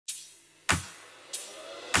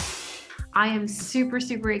I am super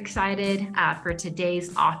excited for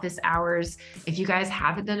today's office hours. If you guys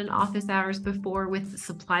haven't done an office hours before with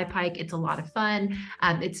SupplyPike, it's a lot of fun.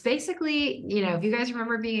 It's basically, if you guys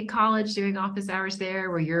remember being in college doing office hours there,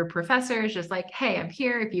 where your professor is just like, hey, I'm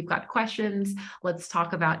here. If you've got questions, let's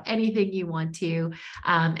talk about anything you want to.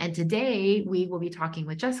 And today we will be talking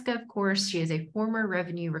with Jessica, of course. She is a former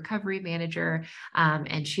revenue recovery manager,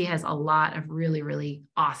 and she has a lot of really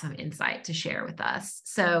awesome insight to share with us.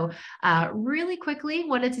 So really quickly,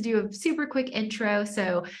 wanted to do a super quick intro.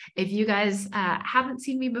 So if you guys haven't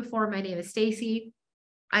seen me before, my name is Stacy.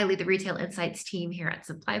 I lead the retail insights team here at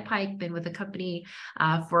SupplyPike. Been with the company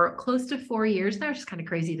for close to 4 years now, which is kind of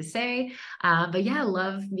crazy to say. But yeah, I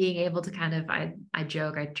love being able to kind of, I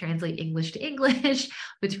joke, I translate English to English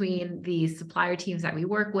between the supplier teams that we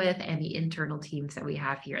work with and the internal teams that we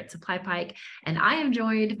have here at SupplyPike. And I am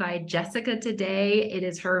joined by Jessica today. It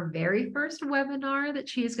is her very first webinar that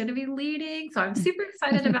she is going to be leading. So I'm super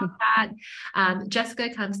excited about that.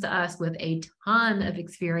 Jessica comes to us with a ton of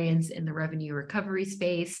experience in the revenue recovery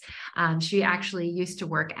space. She actually used to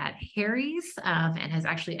work at Harry's and has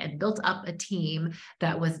actually built up a team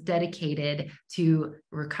that was dedicated to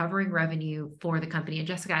recovering revenue for the company. And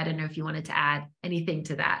Jessica, I don't know if you wanted to add anything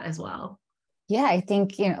to that as well. Yeah, I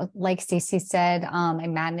think, like Stacey said, I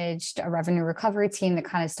managed a revenue recovery team that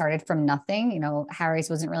kind of started from nothing.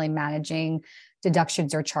 Harry's wasn't really managing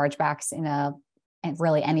deductions or chargebacks in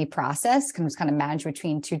really any process. It was kind of managed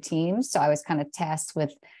between two teams. So I was kind of tasked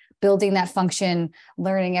with building that function,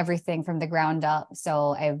 learning everything from the ground up.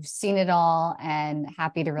 So I've seen it all and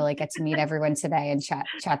happy to really get to meet everyone today and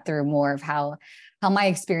chat through more of how my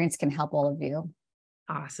experience can help all of you.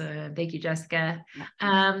 Awesome. Thank you, Jessica.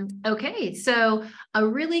 Okay, so a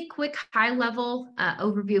really quick high-level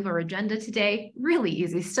overview of our agenda today. Really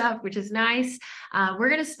easy stuff, which is nice. We're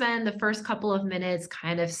going to spend the first couple of minutes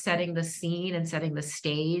kind of setting the scene and setting the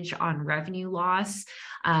stage on revenue loss.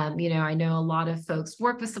 I know a lot of folks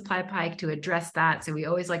work with SupplyPike to address that. So we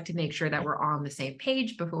always like to make sure that we're on the same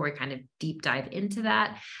page before we kind of deep dive into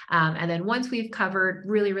that. And then once we've covered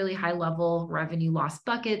really high-level revenue loss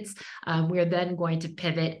buckets, we're then going to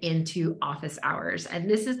pivot into office hours. And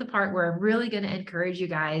this is the part where I'm really going to encourage you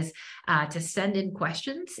guys to send in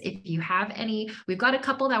questions. If you have any, we've got a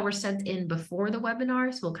couple that were sent in before the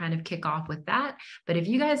webinar, so we'll kind of kick off with that. But if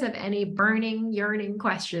you guys have any burning, yearning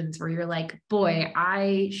questions where you're like, boy,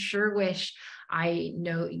 I sure wish I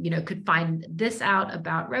could find this out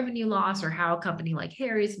about revenue loss, or how a company like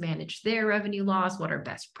Harry's managed their revenue loss, what are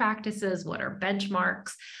best practices, what are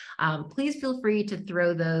benchmarks, please feel free to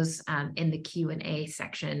throw those in the Q&A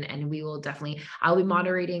section, and I'll be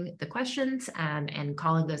moderating the questions and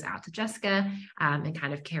calling those out to Jessica and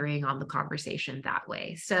kind of carrying on the conversation that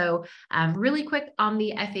way. So really quick on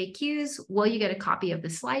the FAQs, will you get a copy of the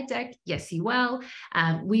slide deck? Yes, you will.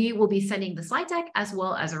 We will be sending the slide deck as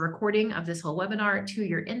well as a recording of this whole webinar to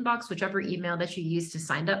your inbox, whichever email that you use to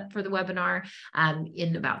sign up for the webinar,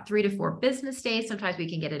 in about 3 to 4 business days. Sometimes we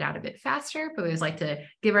can get it out a bit faster, but we always like to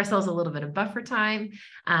give ourselves a little bit of buffer time.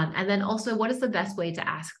 And then also, what is the best way to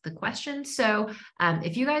ask the question? So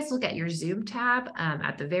if you guys look at your Zoom tab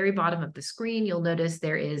at the very bottom of the screen, you'll notice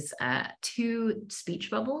there is 2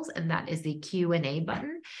 speech bubbles, and that is the Q&A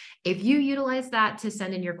button. If you utilize that to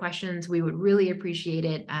send in your questions, we would really appreciate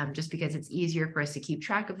it, just because it's easier for us to keep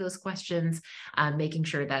track of those questions, making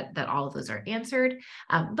sure that all of those are answered.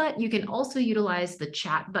 But you can also utilize the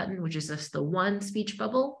chat button, which is just the 1 speech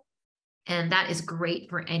bubble. And that is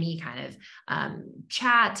great for any kind of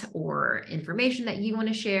chat or information that you want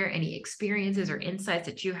to share, any experiences or insights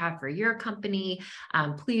that you have for your company.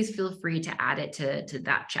 Please feel free to add it to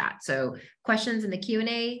that chat. So questions in the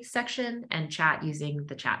Q&A section and chat using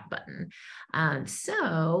the chat button.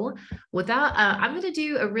 So without, I'm going to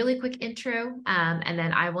do a really quick intro, and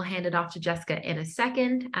then I will hand it off to Jessica in a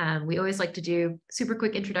second. We always like to do super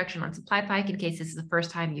quick introduction on SupplyPike in case this is the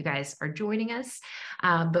first time you guys are joining us.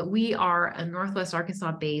 But we are a Northwest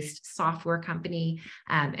Arkansas based software company,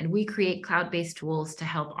 and we create cloud-based tools to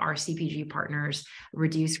help our CPG partners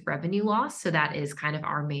reduce revenue loss. So that is kind of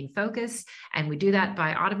our main focus. And we do that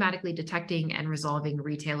by automatically detecting and resolving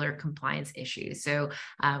retailer compliance issues. So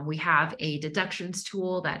we have a deductions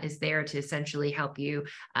tool that is there to essentially help you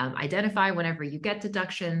identify whenever you get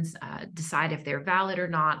deductions, decide if they're valid or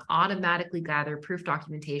not, automatically gather proof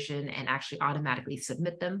documentation, and actually automatically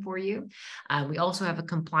submit them for you. We also have a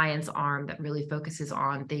compliance arm that really focuses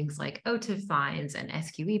on things like OTIF fines and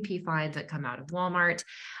SQEP fines that come out of Walmart.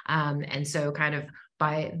 And so kind of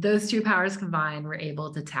by those two powers combined, we're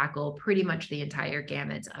able to tackle pretty much the entire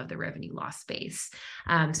gamut of the revenue loss space.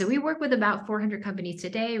 So we work with about 400 companies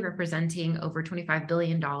today, representing over $25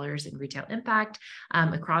 billion in retail impact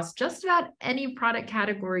across just about any product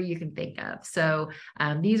category you can think of. So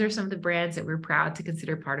these are some of the brands that we're proud to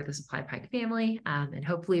consider part of the SupplyPike family. And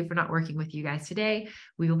hopefully, if we're not working with you guys today,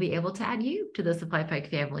 we will be able to add you to the SupplyPike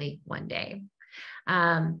family one day.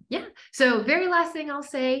 Yeah. So very last thing I'll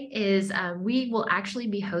say is we will actually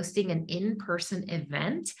be hosting an in-person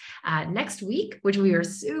event next week, which we are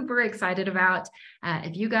super excited about.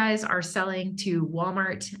 If you guys are selling to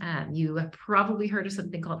Walmart, you have probably heard of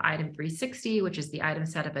something called Item 360, which is the item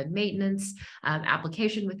setup and maintenance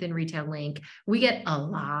application within Retail Link. We get a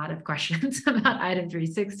lot of questions about Item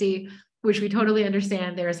 360, which we totally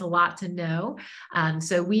understand. There's a lot to know.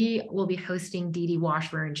 So we will be hosting Dee Dee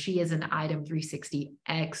Washburn. She is an Item 360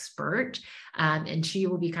 expert, and she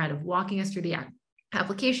will be kind of walking us through the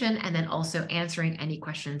application and then also answering any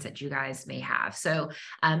questions that you guys may have. So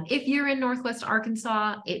if you're in Northwest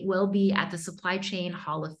Arkansas, it will be at the Supply Chain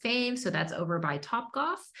Hall of Fame. So that's over by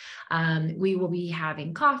Topgolf. We will be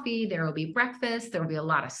having coffee. There will be breakfast. There will be a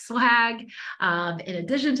lot of swag in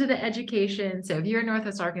addition to the education. So if you're in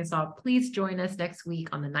Northwest Arkansas, please join us next week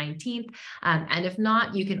on the 19th. And if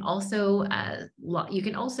not, you can also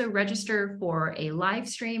register for a live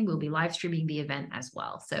stream. We'll be live streaming the event as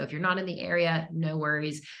well. So if you're not in the area, no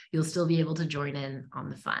worries, you'll still be able to join in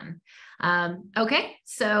on the fun. Okay,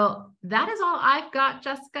 so that is all I've got,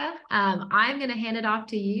 Jessica. I'm going to hand it off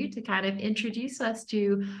to you to kind of introduce us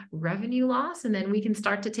to revenue loss, and then we can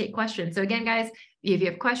start to take questions. So again, guys, if you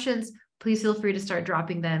have questions, please feel free to start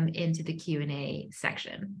dropping them into the Q&A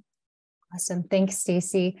section. Awesome. Thanks,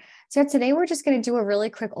 Stacy. So today we're just going to do a really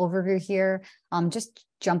quick overview here, just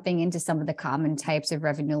jumping into some of the common types of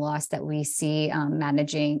revenue loss that we see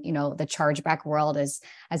managing, the chargeback world, as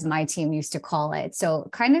my team used to call it. So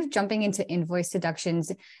kind of jumping into invoice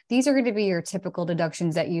deductions, these are going to be your typical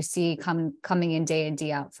deductions that you see coming in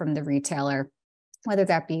day out from the retailer, whether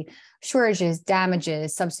that be shortages,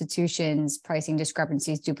 damages, substitutions, pricing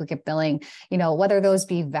discrepancies, duplicate billing, whether those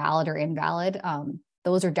be valid or invalid.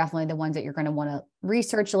 Those are definitely the ones that you're going to want to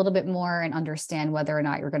research a little bit more and understand whether or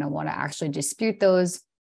not you're going to want to actually dispute those.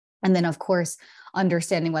 And then, of course,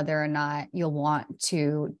 understanding whether or not you'll want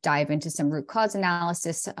to dive into some root cause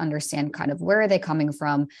analysis to understand kind of where are they coming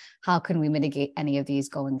from, how can we mitigate any of these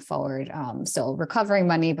going forward. So recovering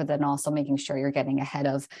money, but then also making sure you're getting ahead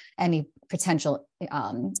of any potential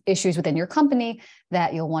issues within your company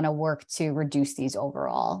that you'll want to work to reduce these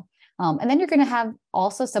overall. And then you're going to have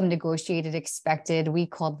also some negotiated expected. We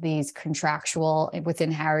called these contractual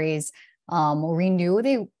within Harry's. We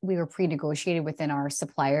knew we were pre-negotiated within our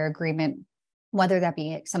supplier agreement, whether that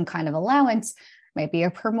be some kind of allowance, might be a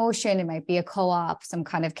promotion, it might be a co-op, some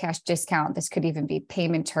kind of cash discount. This could even be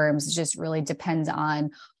payment terms. It just really depends on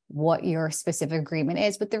what your specific agreement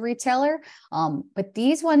is with the retailer. But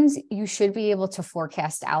these ones you should be able to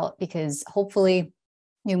forecast out, because hopefully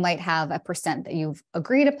you might have a percent that you've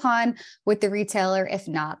agreed upon with the retailer. If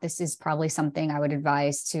not, this is probably something I would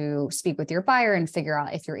advise to speak with your buyer and figure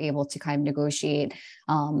out if you're able to kind of negotiate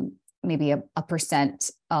maybe a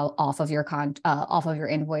percent off of your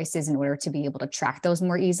invoices in order to be able to track those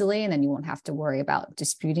more easily, and then you won't have to worry about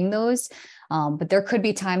disputing those. But there could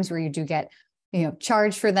be times where you do get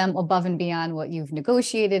charged for them above and beyond what you've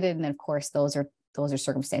negotiated, and of course those are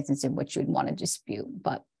circumstances in which you would want to dispute.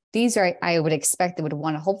 But these are, I would expect, they would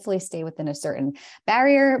want to hopefully stay within a certain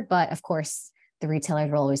barrier, but of course, the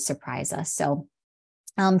retailers will always surprise us. So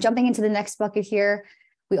jumping into the next bucket here,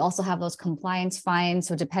 we also have those compliance fines.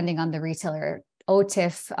 So depending on the retailer,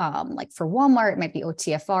 OTIF, like for Walmart, it might be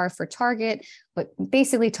OTFR for Target, but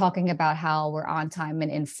basically talking about how we're on time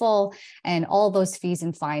and in full, and all those fees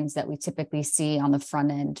and fines that we typically see on the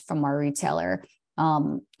front end from our retailer.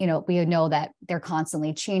 We know that they're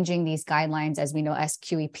constantly changing these guidelines. As we know,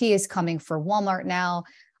 SQEP is coming for Walmart now.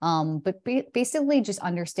 But basically just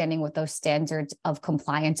understanding what those standards of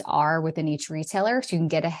compliance are within each retailer, so you can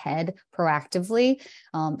get ahead proactively.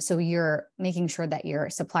 So you're making sure that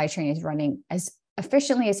your supply chain is running as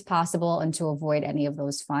efficiently as possible and to avoid any of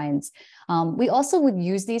those fines. We also would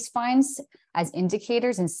use these fines as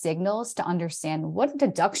indicators and signals to understand what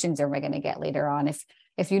deductions are we going to get later on.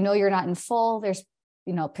 If you know you're not in full, there's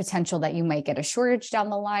potential that you might get a shortage down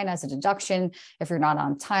the line as a deduction. If you're not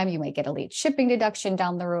on time, you might get a late shipping deduction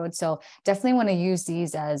down the road. So definitely want to use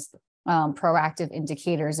these as proactive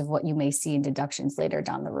indicators of what you may see in deductions later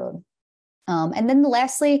down the road. And then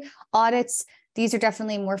lastly, audits. These are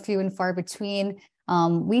definitely more few and far between.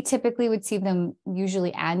 We typically would see them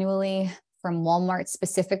usually annually from Walmart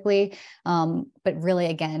specifically. But really,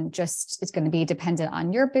 again, just it's going to be dependent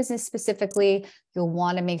on your business specifically. You'll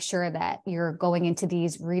want to make sure that you're going into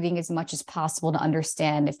these reading as much as possible to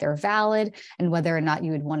understand if they're valid and whether or not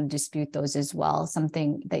you would want to dispute those as well.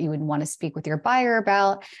 Something that you would want to speak with your buyer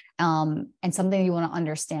about, and something you want to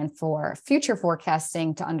understand for future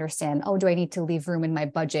forecasting to understand, oh, do I need to leave room in my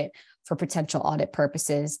budget for potential audit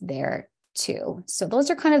purposes there too? So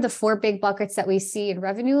those are kind of the 4 big buckets that we see in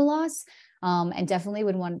revenue loss. And definitely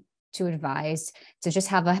would want to advise to just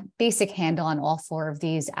have a basic handle on all 4 of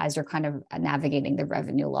these as you're kind of navigating the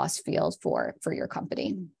revenue loss field for your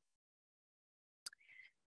company.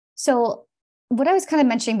 So what I was kind of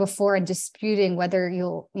mentioning before and disputing whether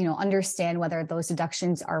you'll, understand whether those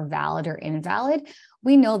deductions are valid or invalid,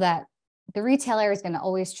 we know that the retailer is going to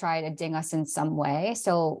always try to ding us in some way.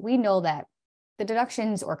 So we know that the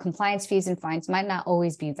deductions or compliance fees and fines might not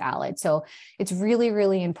always be valid. So it's really,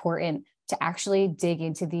 really important to actually dig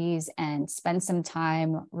into these and spend some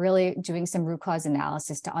time really doing some root cause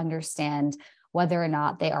analysis to understand whether or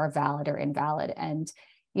not they are valid or invalid. And,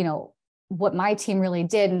 what my team really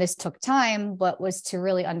did, and this took time, but was to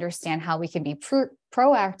really understand how we can be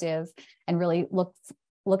proactive and really look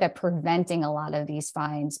at preventing a lot of these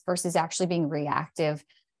fines versus actually being reactive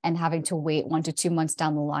and having to wait 1 to 2 months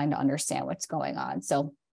down the line to understand what's going on.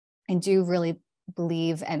 So I do really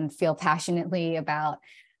believe and feel passionately about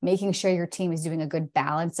making sure your team is doing a good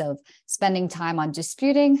balance of spending time on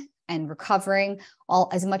disputing and recovering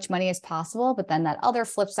as much money as possible. But then that other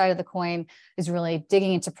flip side of the coin is really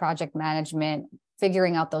digging into project management,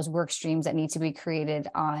 figuring out those work streams that need to be created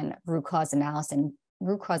on root cause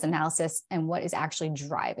analysis and what is actually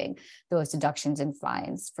driving those deductions and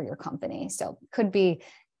fines for your company. So it could be,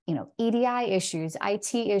 EDI issues,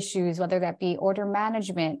 IT issues, whether that be order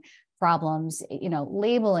management problems,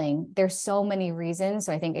 labeling. There's so many reasons.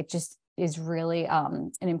 So I think it just is really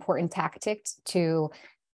an important tactic to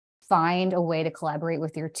find a way to collaborate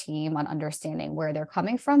with your team on understanding where they're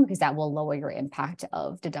coming from, because that will lower your impact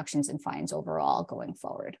of deductions and fines overall going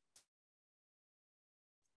forward.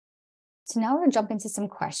 So now we're going to jump into some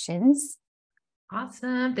questions.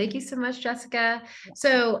 Awesome. Thank you so much, Jessica.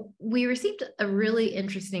 So we received a really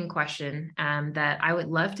interesting question that I would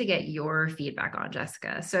love to get your feedback on,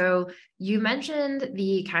 Jessica. So you mentioned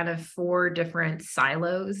the kind of 4 different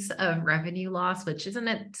silos of revenue loss, which isn't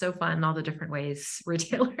it so fun, all the different ways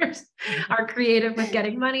retailers are creative with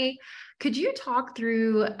getting money. Could you talk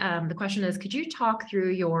through, the question is, could you talk through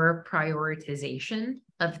your prioritization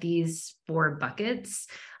of these 4 buckets?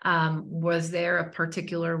 Was there a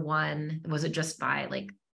particular one? Was it just by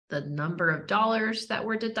like the number of dollars that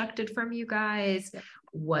were deducted from you guys?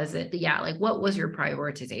 Was it, what was your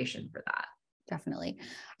prioritization for that? Definitely.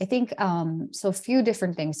 I think, so a few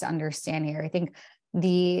different things to understand here. I think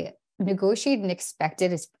the negotiated and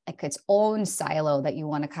expected is like its own silo that you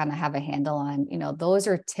want to kind of have a handle on. Those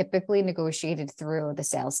are typically negotiated through the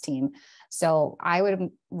sales team. So I would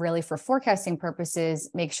really, for forecasting purposes,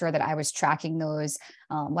 make sure that I was tracking those,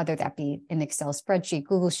 whether that be an Excel spreadsheet,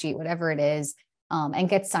 Google Sheet, whatever it is, and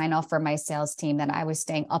get sign off from my sales team that I was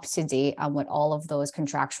staying up to date on what all of those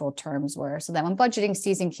contractual terms were. So that when budgeting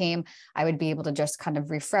season came, I would be able to just kind of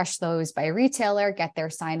refresh those by retailer, get their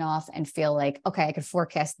sign off and feel like, okay, I could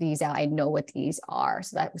forecast these out. I know what these are.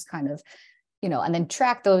 So that was kind of, and then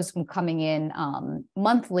track those from coming in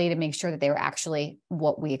monthly to make sure that they were actually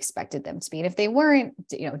what we expected them to be. And if they weren't,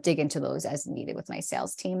 dig into those as needed with my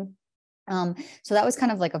sales team. So that was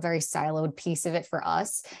kind of like a very siloed piece of it for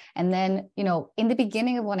us. And then, in the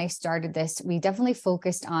beginning of when I started this, we definitely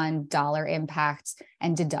focused on dollar impact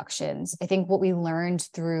and deductions. I think what we learned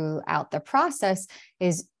throughout the process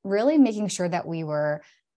is really making sure that we were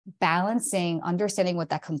balancing, understanding what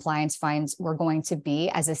that compliance fines were going to be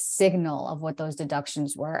as a signal of what those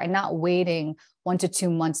deductions were, and not waiting 1 to 2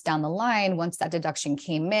 months down the line once that deduction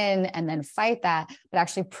came in and then fight that, but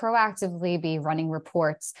actually proactively be running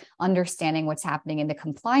reports, understanding what's happening in the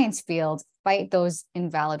compliance field, fight those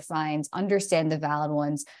invalid fines, understand the valid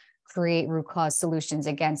ones, create root cause solutions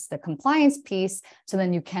against the compliance piece. So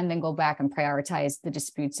then you can then go back and prioritize the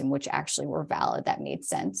disputes in which actually were valid that made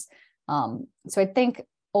sense. So I think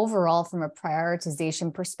overall, from a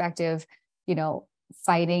prioritization perspective,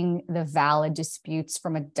 fighting the valid disputes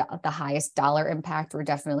from the highest dollar impact were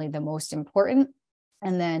definitely the most important.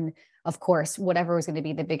 And then, of course, whatever was going to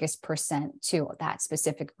be the biggest percent to that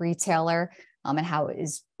specific retailer, and how it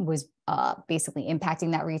was basically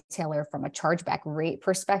impacting that retailer from a chargeback rate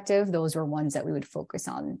perspective, those were ones that we would focus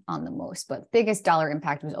on the most. But biggest dollar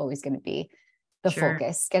impact was always going to be the Sure.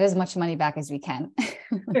 focus, get as much money back as we can.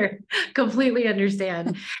 Sure. Completely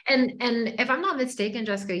understand. And if I'm not mistaken,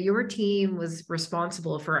 Jessica, your team was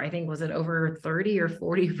responsible for, I think, was it over 30 or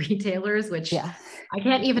 40 retailers, which Yeah. I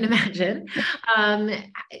can't even imagine. Um,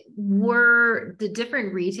 were the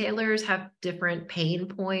different retailers have different pain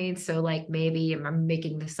points? So like maybe I'm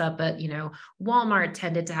making this up, but Walmart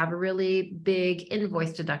tended to have a really big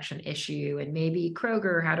invoice deduction issue, and maybe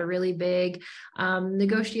Kroger had a really big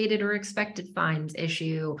negotiated or expected fines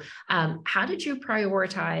issue. How did you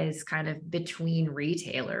prioritize kind of between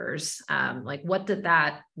retailers? Like what did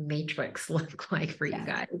that matrix look like for you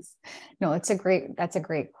guys? No, that's a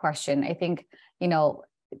great question. I think,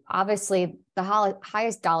 obviously the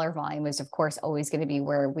highest dollar volume is of course always going to be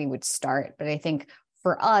where we would start. But I think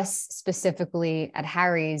for us specifically at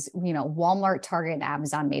Harry's, Walmart, Target, and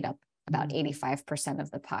Amazon made up about 85% of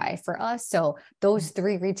the pie for us. So those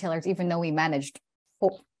three retailers, even though we managed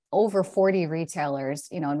over 40 retailers,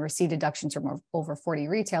 and received deductions from over 40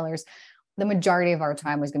 retailers, the majority of our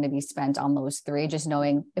time was going to be spent on those three, just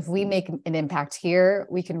knowing if we make an impact here,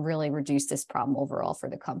 we can really reduce this problem overall for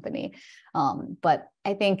the company. But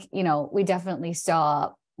I think, we definitely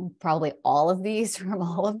saw probably all of these from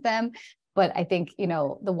all of them. But I think,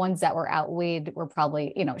 the ones that were outweighed were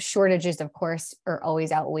probably, shortages, of course, are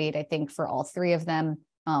always outweighed, I think, for all three of them.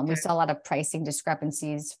 We saw a lot of pricing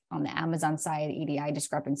discrepancies on the Amazon side, EDI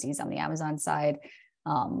discrepancies on the Amazon side.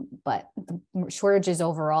 But the shortages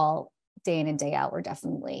overall, day in and day out, were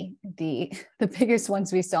definitely the biggest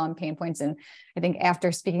ones we saw in pain points. And I think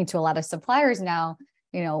after speaking to a lot of suppliers now,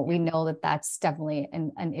 we know that that's definitely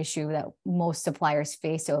an issue that most suppliers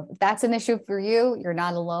face. So if that's an issue for you, you're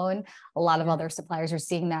not alone. A lot of other suppliers are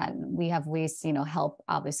seeing that. And we have ways to, help,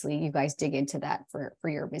 obviously, you guys dig into that for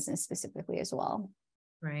your business specifically as well.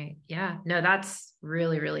 Right. Yeah. No, that's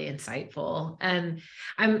really, really insightful.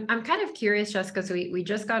 I'm kind of curious, Jessica. So we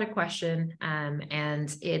just got a question,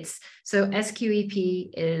 and it's so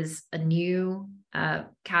SQEP is a new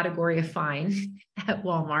category of fine at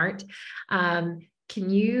Walmart. Can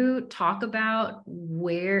you talk about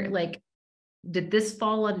where, like, did this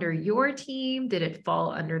fall under your team? Did it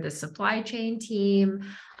fall under the supply chain team?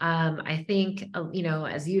 I think,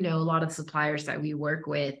 as a lot of suppliers that we work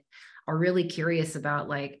with are really curious about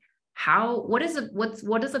like what does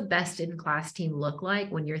a best in class team look like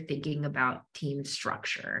when you're thinking about team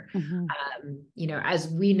structure? Mm-hmm. As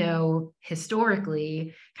we know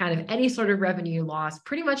historically, kind of any sort of revenue loss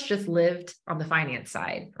pretty much just lived on the finance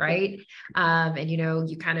side, right? And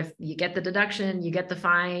you get the deduction, you get the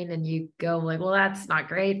fine, and you go like, well, that's not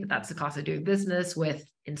great, but that's the cost of doing business with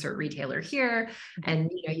insert retailer here.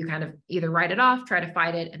 And you kind of either write it off, try to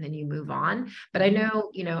fight it, and then you move on. But I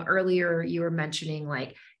know, earlier you were mentioning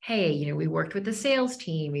like, hey, we worked with the sales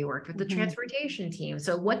team, we worked with the transportation team.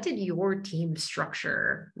 So what did your team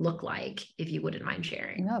structure look like, if you wouldn't mind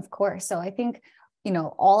sharing? No, of course. So I think,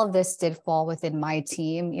 all of this did fall within my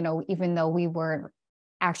team, even though we weren't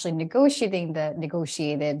actually negotiating the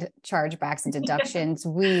negotiated chargebacks and deductions,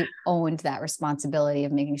 we owned that responsibility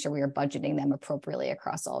of making sure we were budgeting them appropriately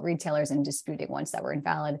across all retailers and disputing ones that were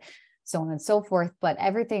invalid, so on and so forth. But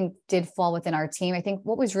everything did fall within our team. I think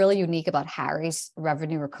what was really unique about Harry's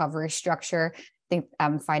revenue recovery structure, I think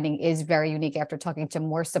I'm finding is very unique after talking to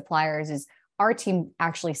more suppliers, is our team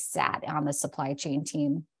actually sat on the supply chain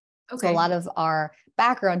team. Okay. So a lot of our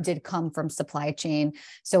background did come from supply chain.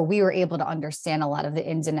 So we were able to understand a lot of the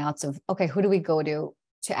ins and outs of, okay, who do we go to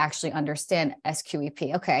actually understand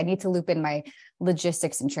SQEP? Okay, I need to loop in my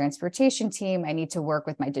logistics and transportation team. I need to work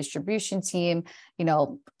with my distribution team.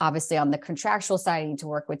 Obviously on the contractual side, I need to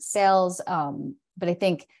work with sales. But I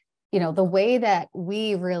think, the way that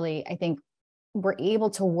we really, I think, we're able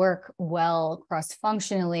to work well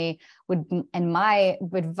cross-functionally and my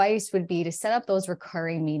advice would be to set up those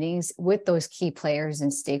recurring meetings with those key players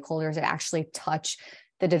and stakeholders that actually touch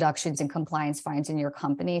the deductions and compliance fines in your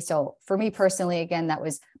company. So for me personally, again, that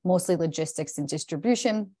was mostly logistics and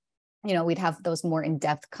distribution. We'd have those more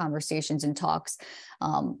in-depth conversations and talks,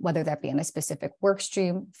 whether that be on a specific work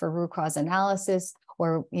stream for root cause analysis,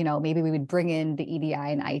 or, maybe we would bring in the EDI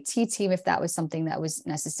and IT team if that was something that was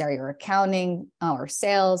necessary, or accounting or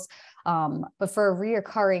sales. But for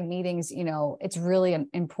reoccurring meetings, it's really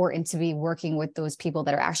important to be working with those people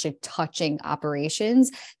that are actually touching operations,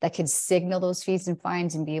 that can signal those fees and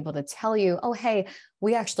fines and be able to tell you, oh, hey,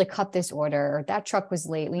 we actually cut this order, or that truck was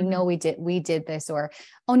late. We know we did this, or,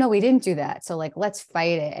 oh no, we didn't do that. So like, let's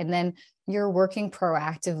fight it. And then you're working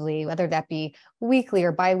proactively, whether that be weekly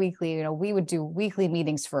or biweekly. We would do weekly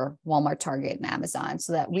meetings for Walmart, Target, and Amazon,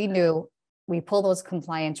 so that we knew we pull those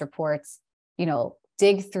compliance reports,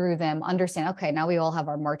 dig through them, understand, okay, now we all have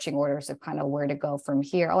our marching orders of kind of where to go from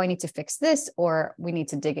here. Oh, I need to fix this, or we need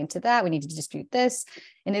to dig into that. We need to dispute this.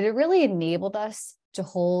 And it really enabled us to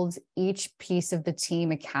hold each piece of the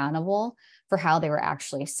team accountable for how they were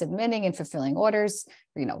actually submitting and fulfilling orders,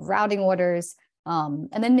 routing orders, and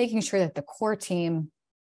then making sure that the core team,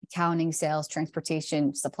 accounting, sales,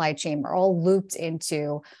 transportation, supply chain, are all looped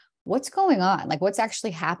into what's going on, like what's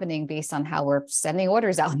actually happening based on how we're sending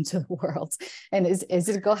orders out into the world. And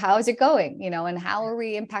how is it going, and how are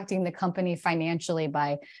we impacting the company financially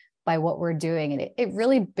by what we're doing? And it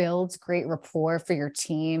really builds great rapport for your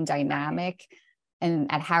team dynamic.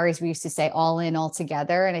 And at Harry's, we used to say all in, all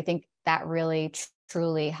together. And I think that really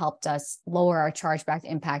truly helped us lower our chargeback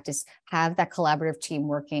impact, is have that collaborative team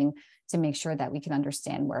working to make sure that we can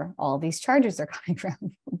understand where all these charges are coming from.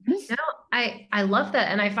 No, I love that.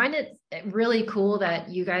 And I find it really cool that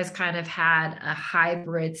you guys kind of had a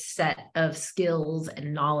hybrid set of skills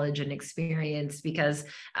and knowledge and experience, because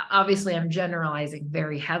obviously I'm generalizing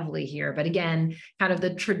very heavily here. But again, kind of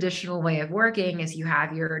the traditional way of working is you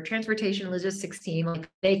have your transportation logistics team, like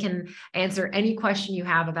they can answer any question you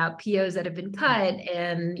have about POs that have been cut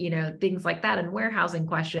and, things like that, and warehousing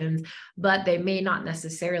questions, but they may not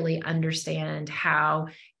necessarily understand how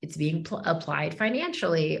it's being applied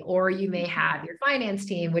financially. Or you may have your finance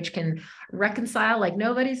team, which can reconcile like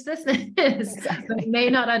nobody's business, Exactly. but may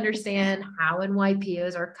not understand how and why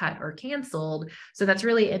POs are cut or canceled. So that's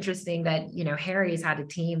really interesting that, Harry's had a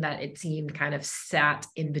team that it seemed kind of sat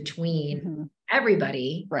in between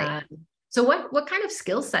everybody. Right. So what kind of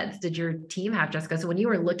skill sets did your team have, Jessica? So when you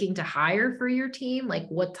were looking to hire for your team, like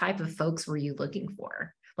what type of folks were you looking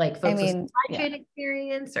for? Like folks with supply chain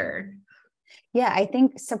experience, or? Yeah, I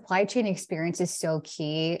think supply chain experience is so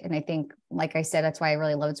key. And I think, like I said, that's why I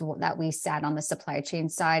really loved that we sat on the supply chain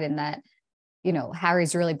side, and that,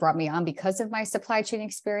 Harry's really brought me on because of my supply chain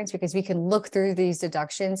experience, because we can look through these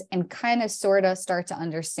deductions and kind of sort of start to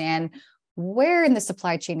understand where in the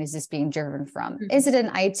supply chain is this being driven from? Is it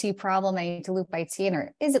an IT problem? I need to loop IT in,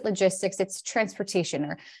 or is it logistics? It's transportation,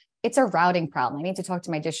 or it's a routing problem. I need to talk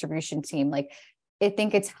to my distribution team. Like, I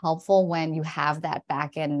think it's helpful when you have that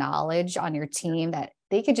back end knowledge on your team, that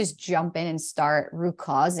they could just jump in and start root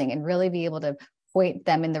causing and really be able to point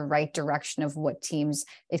them in the right direction of what teams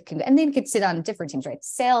it can, and then could sit on different teams, right?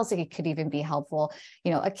 Sales, it could even be helpful.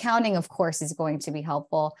 Accounting, of course, is going to be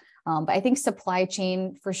helpful. But I think supply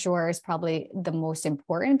chain for sure is probably the most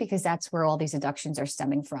important, because that's where all these deductions are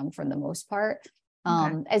stemming from the most part.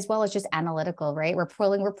 As well as just analytical, right? We're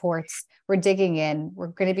pulling reports, we're digging in, we're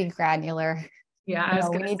going to be granular. Yeah,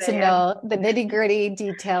 we need to know the nitty-gritty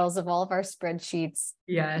details of all of our spreadsheets.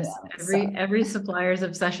 Yes, every supplier's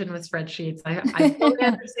obsession with spreadsheets. I totally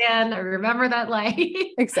understand. I remember that life.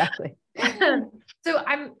 Exactly. So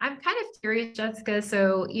I'm kind of curious, Jessica.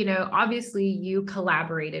 So, obviously you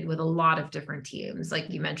collaborated with a lot of different teams, like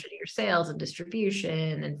you mentioned, your sales and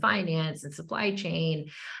distribution and finance and supply chain.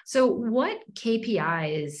 So what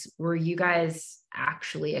KPIs were you guys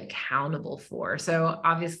actually accountable for? So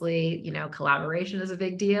obviously, collaboration is a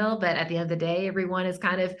big deal, but at the end of the day, everyone is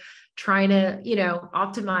kind of trying to,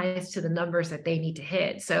 optimize to the numbers that they need to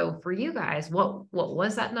hit. So for you guys, what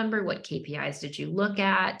was that number? What KPIs did you look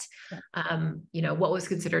at? What was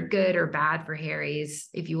considered good or bad for Harry's,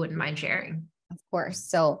 if you wouldn't mind sharing? Of course.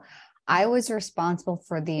 So I was responsible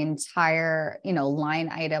for the entire, line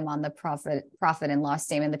item on the profit and loss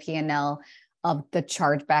statement, the P&L, of the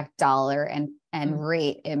chargeback dollar and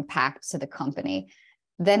rate impact to the company.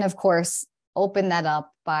 Then, of course, open that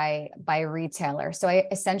up by retailer. So I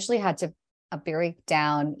essentially had to break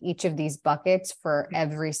down each of these buckets for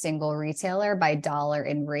every single retailer by dollar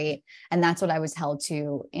and rate. And that's what I was held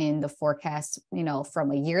to in the forecast,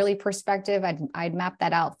 from a yearly perspective. I'd map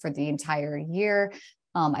that out for the entire year.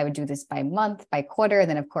 I would do this by month, by quarter, and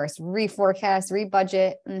then of course, reforecast,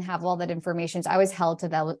 rebudget, and have all that information. So I was held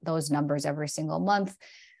to those numbers every single month.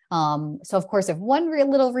 So of course, if one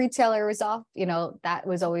little retailer was off, that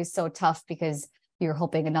was always so tough, because you're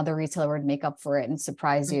hoping another retailer would make up for it and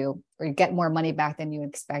surprise you, or you get more money back than you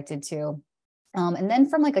expected to. And then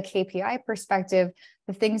from like a KPI perspective,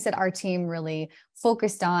 the things that our team really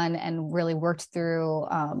focused on and really worked through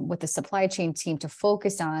with the supply chain team to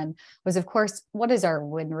focus on was, of course, what is our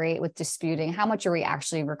win rate with disputing? How much are we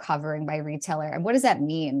actually recovering by retailer? And what does that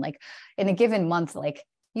mean? Like in a given month, like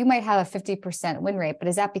you might have a 50% win rate, but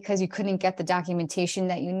is that because you couldn't get the documentation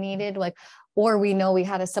that you needed? Like, or we know we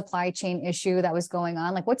had a supply chain issue that was going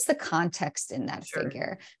on. Like, what's the context in that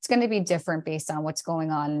figure? It's going to be different based on what's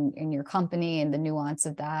going on in your company and the nuance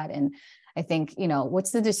of that. And I think,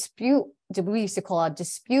 what's the dispute? We used to call it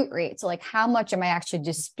dispute rate. So like, how much am I actually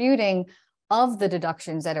disputing of the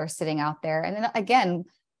deductions that are sitting out there. And then again,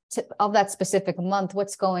 of that specific month,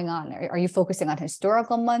 what's going on? Are you focusing on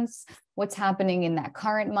historical months? What's happening in that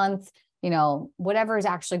current month? Whatever is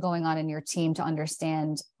actually going on in your team to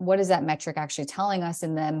understand what is that metric actually telling us.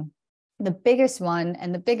 And then the biggest one,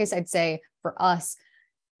 and the biggest, I'd say for us,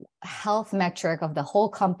 health metric of the whole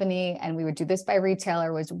company, and we would do this by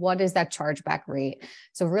retailer, was what is that chargeback rate?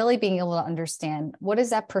 So really being able to understand what is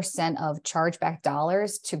that percent of chargeback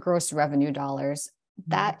dollars to gross revenue dollars.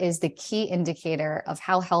 That is the key indicator of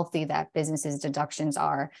how healthy that business's deductions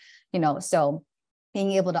are. So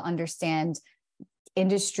being able to understand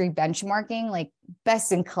industry benchmarking, like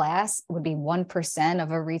best in class would be 1% of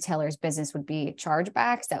a retailer's business would be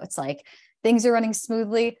chargebacks. That it's like things are running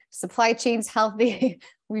smoothly, supply chain's healthy,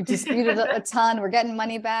 we've disputed a ton, we're getting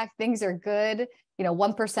money back, things are good.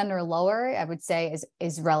 1% or lower, I would say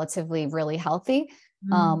is relatively really healthy.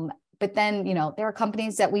 But then, there are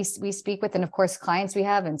companies that we speak with, and of course, clients we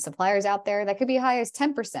have and suppliers out there that could be high as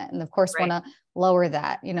 10%. And of course, want to lower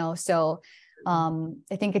that, So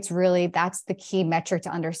I think it's really, that's the key metric to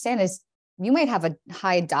understand is you might have a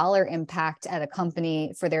high dollar impact at a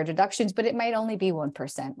company for their deductions, but it might only be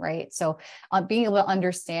 1%, right? So being able to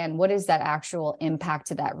understand what is that actual impact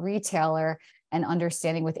to that retailer and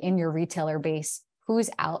understanding within your retailer base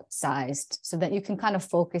who's outsized so that you can kind of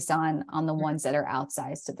focus on the ones that are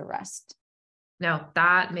outsized to the rest. No,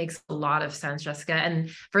 that makes a lot of sense, Jessica. And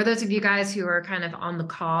for those of you guys who are kind of on the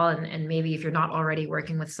call and maybe if you're not already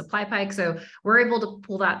working with SupplyPike, so we're able to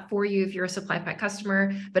pull that for you if you're a SupplyPike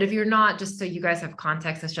customer. But if you're not, just so you guys have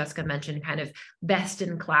context, as Jessica mentioned, kind of best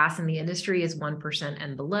in class in the industry is 1%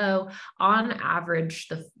 and below. On average,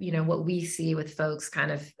 what we see with folks kind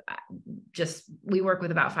of we work with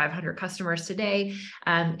about 500 customers today.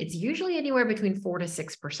 It's usually anywhere between 4 to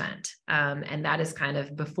 6%. And that is kind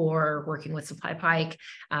of before working with SupplyPike.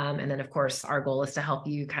 And then of course, our goal is to help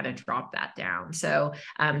you kind of drop that down. So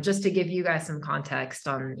just to give you guys some context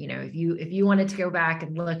on, if you wanted to go back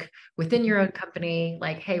and look within your own company,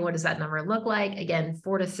 like, hey, what does that number look like? Again,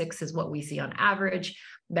 4 to 6 is what we see on average.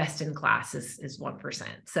 Best in class is 1%.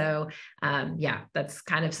 So that's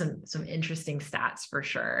kind of some interesting stats for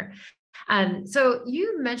sure. So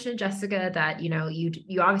you mentioned, Jessica, that,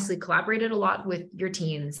 you obviously collaborated a lot with your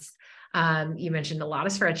teams. You mentioned a lot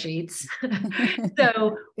of spreadsheets.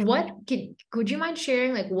 So could you mind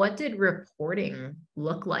sharing, like, what did reporting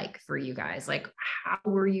look like for you guys? Like, how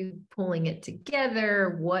were you pulling it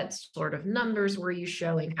together? What sort of numbers were you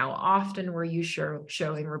showing? How often were you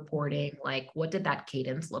showing reporting? Like, what did that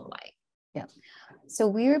cadence look like? Yeah. So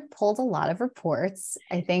we pulled a lot of reports.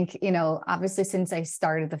 I think, obviously since I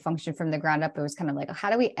started the function from the ground up, it was kind of like, how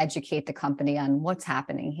do we educate the company on what's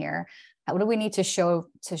happening here? What do we need to show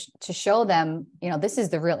them, this is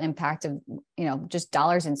the real impact of, just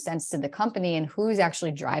dollars and cents to the company and who's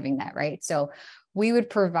actually driving that, right? So we would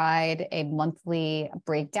provide a monthly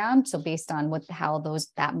breakdown. So based on how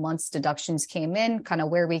that month's deductions came in, kind of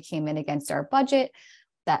where we came in against our budget,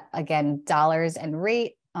 that again, dollars and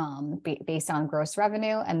rate, based on gross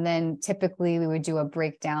revenue. And then typically we would do a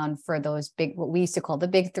breakdown for those what we used to call the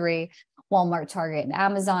big three, Walmart, Target, and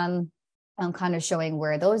Amazon, kind of showing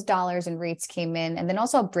where those dollars and rates came in. And then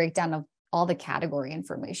also a breakdown of all the category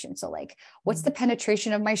information. So like, what's the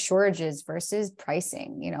penetration of my shortages versus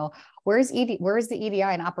pricing? Where's the EDI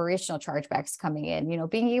and operational chargebacks coming in?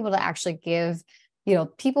 Being able to actually give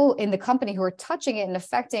people in the company who are touching it and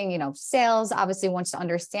affecting, sales, obviously wants to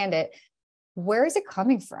understand it. Where is it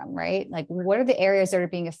coming from, right? Like, what are the areas that are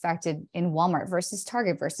being affected in Walmart versus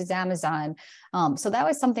Target versus Amazon? So that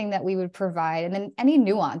was something that we would provide. And then any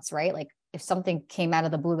nuance, right? Like if something came out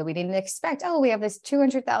of the blue that we didn't expect, we have this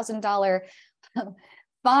 $200,000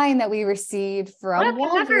 fine that we received from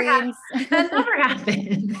Walgreens. That never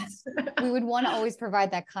happens. We would want to always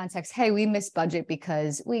provide that context. Hey, we missed budget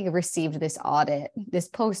because we received this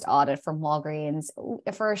post audit from Walgreens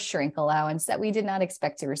for a shrink allowance that we did not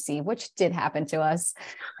expect to receive, which did happen to us.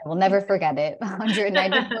 I will never forget it.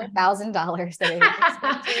 $194,000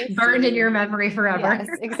 that burned in your memory forever. Yes,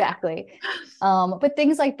 exactly. But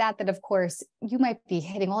things like that of course you might be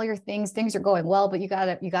hitting all your things are going well, but you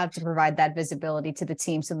got to provide that visibility to the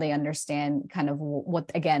team so they understand kind of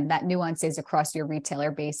what, again, that nuance is across your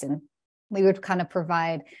retailer base. And we would kind of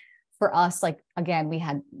provide for us, like, again, we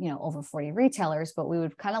had, over 40 retailers, but we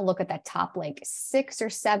would kind of look at that top, like 6 or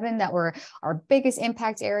 7 that were our biggest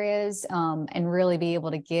impact areas, and really be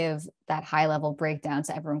able to give that high level breakdown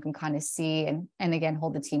so everyone can kind of see and again,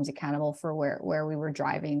 hold the teams accountable for where we were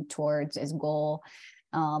driving towards as goal.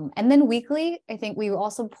 And then weekly, I think we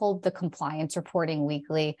also pulled the compliance reporting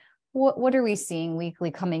weekly. what are we seeing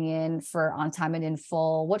weekly coming in for on time and in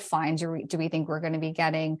full? What fines do we think we're going to be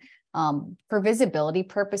getting? For visibility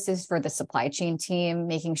purposes for the supply chain team,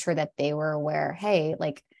 making sure that they were aware, hey,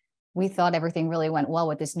 like we thought everything really went well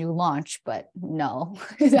with this new launch, but no,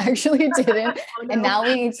 it actually didn't. Oh, And no. now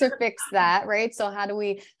we need to fix that, right? So how do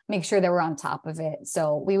we make sure that we're on top of it?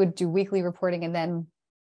 So we would do weekly reporting, and then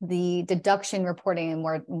the deduction reporting and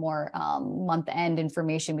more month end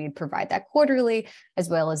information, we'd provide that quarterly as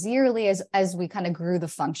well as yearly. As we kind of grew the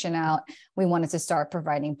function out, we wanted to start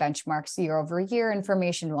providing benchmarks year over year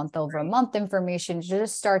information, month over month information, to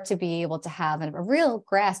just start to be able to have a real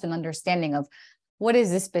grasp and understanding of what is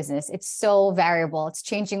this business. It's so variable, it's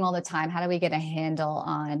changing all the time. How do we get a handle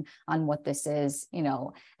on what this is,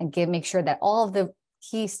 and make sure that all of the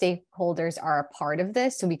key stakeholders are a part of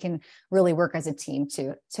this, so we can really work as a team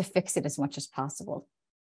to fix it as much as possible.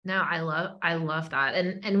 No, I love that.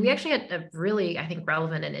 And we actually had a really, I think,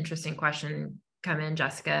 relevant and interesting question come in,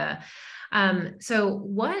 Jessica. So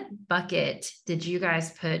what bucket did you guys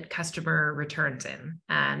put customer returns in?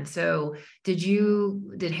 And so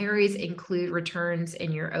did Harry's include returns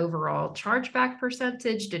in your overall chargeback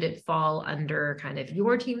percentage? Did it fall under kind of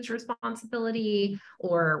your team's responsibility,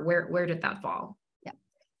 or where did that fall?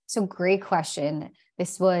 So great question.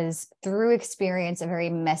 This was, through experience, a very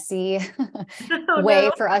messy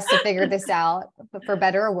way for us to figure this out, but for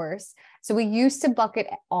better or worse. So we used to bucket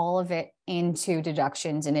all of it into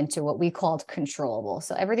deductions and into what we called controllable.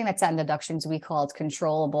 So everything that's in deductions, we called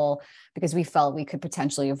controllable because we felt we could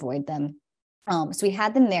potentially avoid them. So we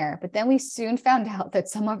had them there, but then we soon found out that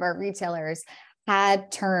some of our retailers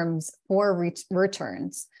had terms for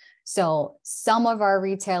returns. So some of our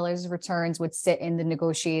retailers' returns would sit in the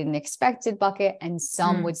negotiated and expected bucket, and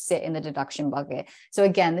some would sit in the deduction bucket. So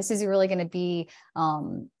again, this is really going to be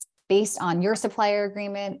based on your supplier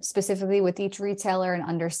agreement, specifically with each retailer, and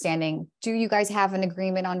understanding, do you guys have an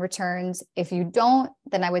agreement on returns? If you don't,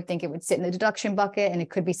 then I would think it would sit in the deduction bucket, and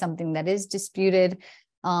it could be something that is disputed.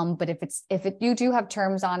 But if you do have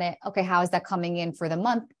terms on it, okay, how is that coming in for the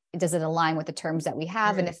month? Does it align with the terms that we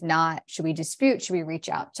have? And if not, should we dispute? Should we reach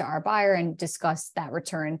out to our buyer and discuss that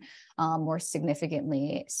return more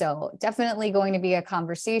significantly? So definitely going to be a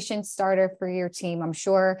conversation starter for your team, I'm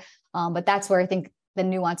sure. But that's where I think the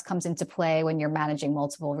nuance comes into play when you're managing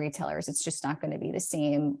multiple retailers. It's just not going to be the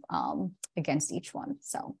same against each one.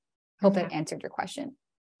 So hope that answered your question.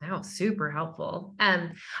 That was super helpful.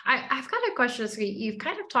 I've got a question. So you've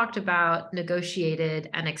kind of talked about negotiated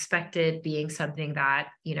and expected being something that,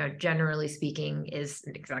 generally speaking, is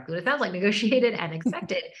exactly what it sounds like, negotiated and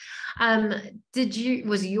expected.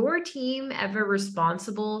 Was your team ever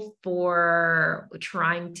responsible for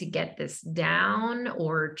trying to get this down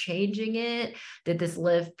or changing it? Did this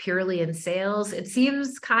live purely in sales? It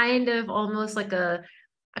seems kind of almost like a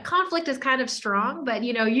conflict is kind of strong, but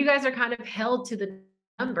you guys are kind of held to the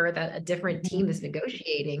number that a different team is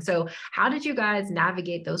negotiating. So how did you guys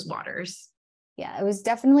navigate those waters? Yeah, it was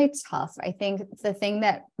definitely tough. I think the thing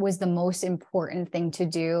that was the most important thing to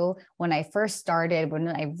do when I first started, when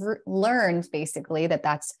I learned basically that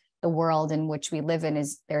that's the world in which we live in,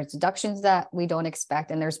 is there's deductions that we don't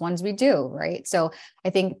expect and there's ones we do, right? So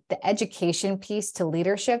I think the education piece to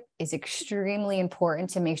leadership is extremely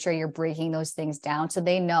important to make sure you're breaking those things down so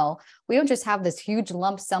they know we don't just have this huge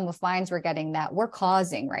lump sum of fines we're getting that we're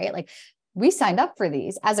causing, right? Like, we signed up for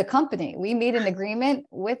these as a company. We made an agreement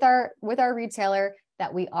with our retailer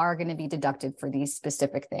that we are going to be deducted for these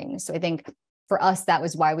specific things. So I think for us, that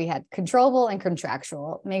was why we had controllable and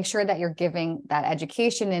contractual. Make sure that you're giving that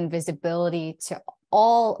education and visibility to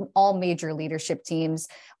all major leadership teams.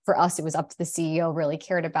 For us, it was up to the CEO, really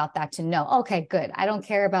cared about that, to know, okay, good. I don't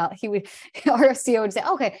care about, our CEO would say,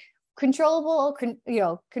 okay, controllable,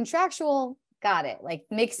 contractual, got it. Like,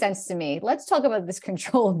 makes sense to me. Let's talk about this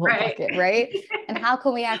controllable bucket, right? And how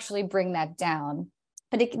can we actually bring that down?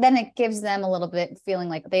 But then it gives them a little bit feeling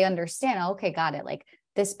like they understand, okay, got it. Like,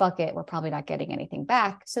 this bucket, we're probably not getting anything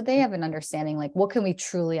back. So they have an understanding, like, what can we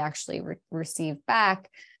truly actually receive back?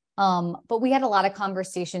 But we had a lot of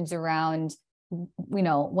conversations around,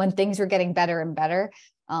 when things were getting better and better.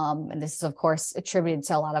 And this is, of course, attributed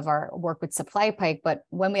to a lot of our work with SupplyPike. But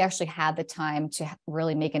when we actually had the time to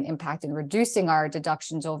really make an impact in reducing our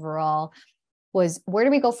deductions overall, was where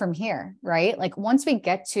do we go from here, right? Like, once we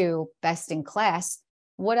get to best in class,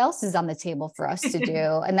 what else is on the table for us to do?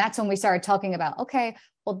 And that's when we started talking about, okay,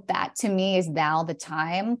 well, that to me is now the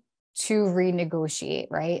time to renegotiate,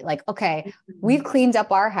 right? Like, okay, we've cleaned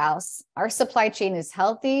up our house. Our supply chain is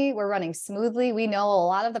healthy. We're running smoothly. We know a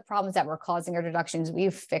lot of the problems that were causing our deductions.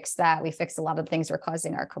 We've fixed that. We fixed a lot of the things that were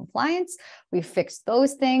causing our compliance. We fixed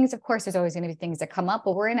those things. Of course, there's always going to be things that come up,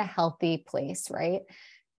 but we're in a healthy place, right?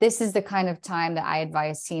 This is the kind of time that I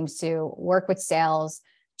advise teams to work with sales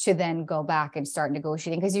to then go back and start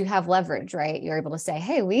negotiating, because you have leverage, right? You're able to say,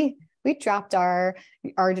 hey, we dropped our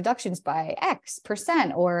deductions by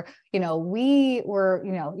X%, or, we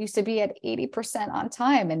were, used to be at 80% on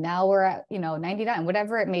time and now we're at, 99,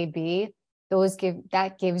 whatever it may be.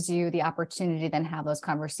 That gives you the opportunity to then have those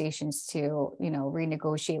conversations to,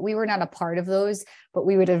 renegotiate. We were not a part of those, but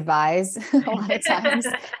we would advise a lot of times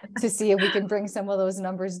to see if we can bring some of those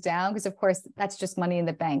numbers down. Because of course that's just money in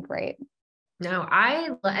the bank, right? No, I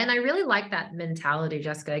really like that mentality,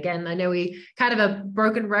 Jessica. Again, I know we kind of a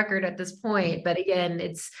broken record at this point, but again,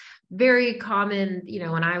 it's very common,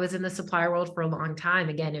 when I was in the supplier world for a long time,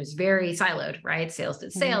 again, it was very siloed, right? Sales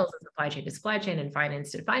did sales, and supply chain, and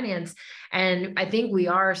finance did finance. And I think we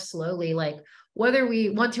are slowly, like, whether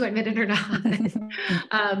we want to admit it or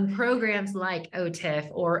not, programs like OTIF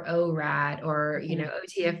or ORAD or,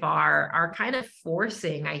 OTFR are kind of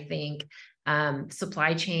forcing, I think,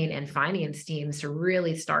 supply chain and finance teams to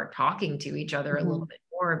really start talking to each other a little bit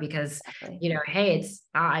more, because, hey,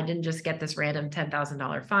 I didn't just get this random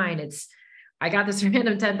 $10,000 fine. I got this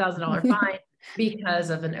random $10,000 fine because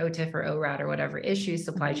of an OTIF or ORAD or whatever issue.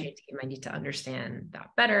 Supply chain team, I need to understand that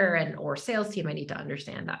better, or sales team, I need to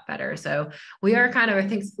understand that better. So we are kind of, I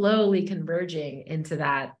think, slowly converging into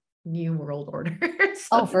that new world order.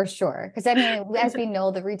 Oh, for sure. Because as we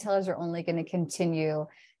know, the retailers are only going to continue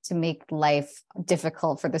to make life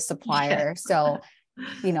difficult for the supplier. So,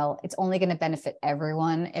 it's only going to benefit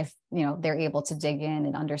everyone if, they're able to dig in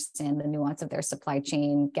and understand the nuance of their supply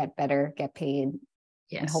chain, get better, get paid,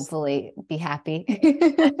 and hopefully be happy.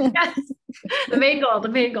 Yes. The main goal.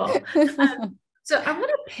 So I want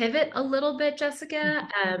to pivot a little bit, Jessica,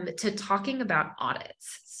 to talking about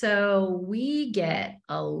audits. So we get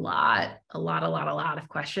a lot of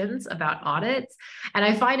questions about audits, and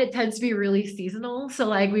I find it tends to be really seasonal. So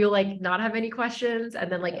like we will not have any questions,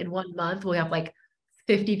 and then in 1 month we'll have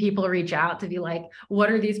 50 people reach out to be like, what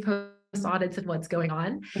are these post audits and what's going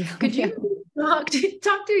on? Could you talk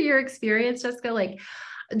to your experience, Jessica?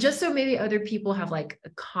 Just so maybe other people have a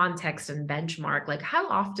context and benchmark, how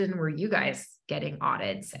often were you guys getting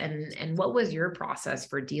audits, and what was your process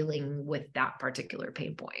for dealing with that particular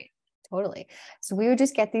pain point? Totally. So we would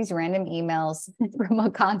just get these random emails from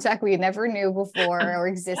a contact we never knew before or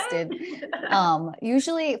existed.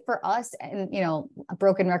 Usually for us, and a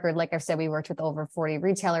broken record, like I've said, we worked with over 40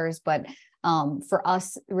 retailers, but for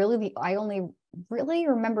us, really, I only really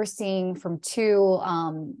remember seeing from two,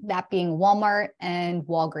 that being Walmart and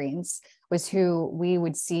Walgreens was who we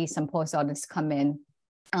would see some post audits come in.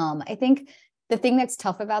 I think the thing that's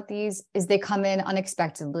tough about these is they come in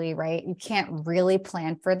unexpectedly, right? You can't really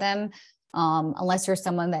plan for them unless you're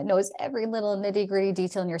someone that knows every little nitty gritty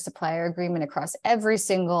detail in your supplier agreement across every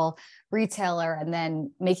single retailer, and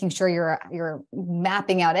then making sure you're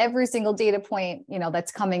mapping out every single data point,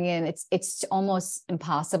 that's coming in. It's almost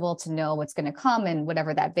impossible to know what's going to come, and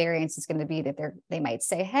whatever that variance is going to be, that they might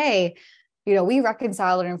say, hey, we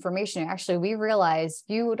reconciled our information. Actually, we realized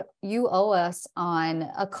you owe us on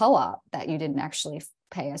a co-op that you didn't actually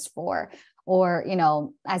pay us for. Or,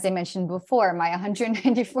 as I mentioned before, my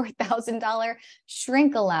 $194,000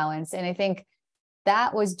 shrink allowance. And I think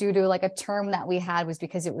that was due to a term that we had, was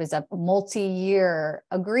because it was a multi-year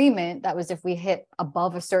agreement that was, if we hit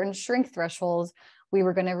above a certain shrink threshold, we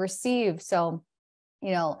were going to receive. So,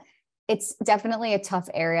 it's definitely a tough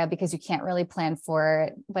area because you can't really plan for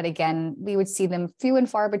it. But again, we would see them few and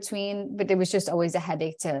far between, but it was just always a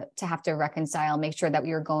headache to have to reconcile, make sure that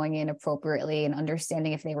we were going in appropriately and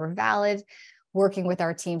understanding if they were valid, working with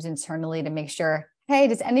our teams internally to make sure, hey,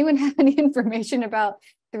 does anyone have any information about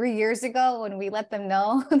 3 years ago when we let them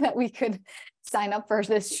know that we could sign up for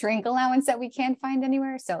this shrink allowance that we can't find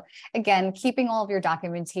anywhere? So again, keeping all of your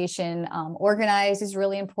documentation organized is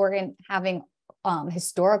really important. Having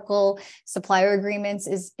historical supplier agreements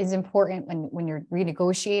is important when you're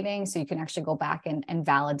renegotiating, so you can actually go back and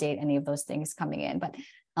validate any of those things coming in. But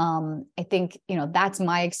I think, that's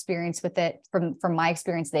my experience with it. From my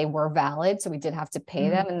experience, they were valid. So we did have to pay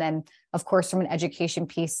them. And then of course, from an education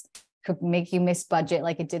piece, could make you miss budget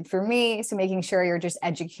like it did for me. So making sure you're just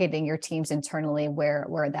educating your teams internally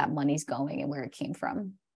where that money's going and where it came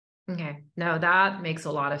from. Okay, no, that makes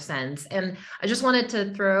a lot of sense. And I just wanted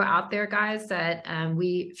to throw out there, guys, that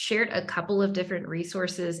we shared a couple of different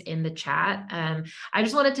resources in the chat. I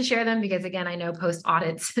just wanted to share them because, again, I know post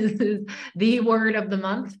audits is the word of the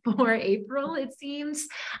month for April, it seems.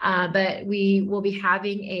 But we will be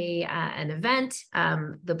having an event,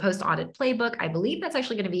 the post audit playbook. I believe that's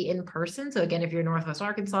actually going to be in person. So again, if you're in Northwest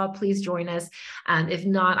Arkansas, please join us. If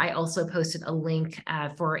not, I also posted a link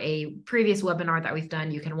for a previous webinar that we've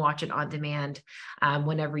done. You can watch it on demand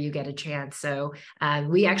whenever you get a chance. So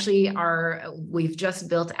we've just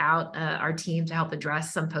built out our team to help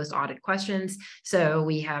address some post-audit questions. So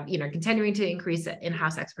we have, continuing to increase the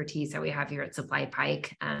in-house expertise that we have here at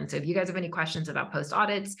SupplyPike. So if you guys have any questions about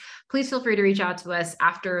post-audits, please feel free to reach out to us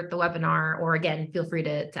after the webinar, or again, feel free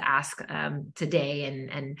to ask today,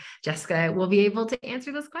 and Jessica will be able to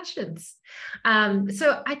answer those questions.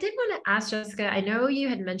 So I did want to ask Jessica, I know you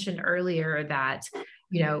had mentioned earlier that,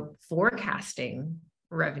 forecasting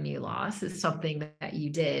revenue loss is something that you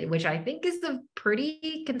did, which I think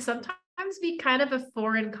can sometimes be kind of a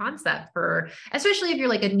foreign concept for, especially if you're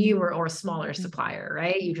like a newer or smaller supplier,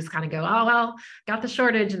 right? You just kind of go, oh, well, got the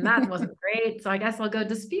shortage and that wasn't great, so I guess I'll go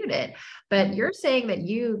dispute it. But you're saying that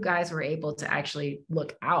you guys were able to actually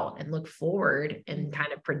look out and look forward and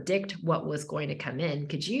kind of predict what was going to come in.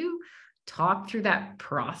 Could you talk through that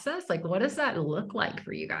process? Like, what does that look like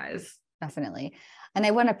for you guys? Definitely. And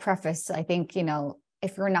I want to preface, I think,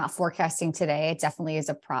 if you're not forecasting today, it definitely is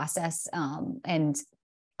a process. And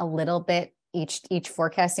a little bit each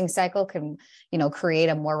forecasting cycle can, create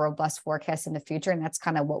a more robust forecast in the future. And that's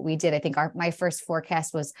kind of what we did. I think my first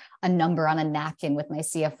forecast was a number on a napkin with my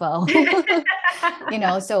CFO.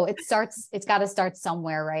 So it's got to start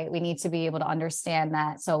somewhere, right? We need to be able to understand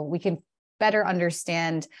that so we can better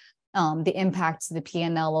understand the impact to the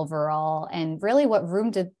P&L overall, and really what room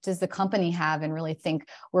does the company have, and really think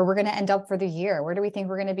where we're going to end up for the year. Where do we think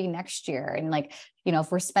we're going to be next year? And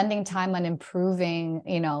if we're spending time on improving,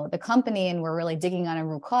 the company, and we're really digging on a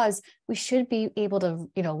root cause, we should be able to,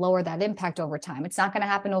 lower that impact over time. It's not going to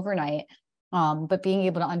happen overnight, but being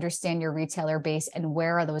able to understand your retailer base and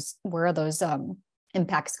where are those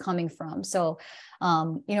impacts coming from. So,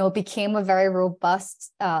 it became a very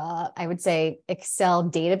robust, I would say, Excel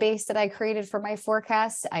database that I created for my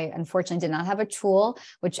forecasts. I unfortunately did not have a tool,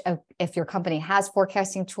 which if your company has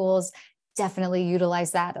forecasting tools, definitely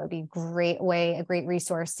utilize that. That would be a great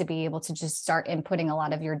resource to be able to just start inputting a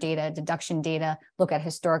lot of your data, deduction data, look at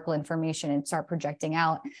historical information and start projecting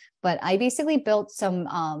out. But I basically built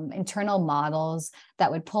some internal models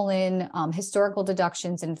that would pull in historical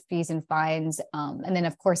deductions and fees and fines. And then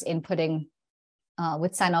of course, inputting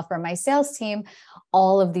with sign off from my sales team,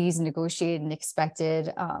 all of these negotiated and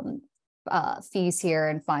expected fees here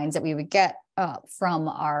and fines that we would get from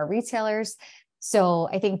our retailers. So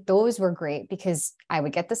I think those were great because I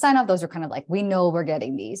would get the sign off. Those are kind of like, we know we're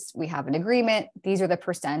getting these. We have an agreement. These are the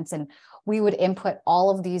percents. And we would input all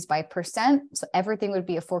of these by percent. So everything would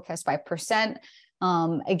be a forecast by percent.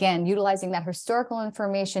 Again, utilizing that historical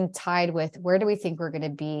information tied with where do we think we're going to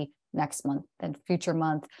be next month and future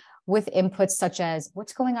month, with inputs such as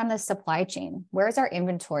what's going on in the supply chain? Where's our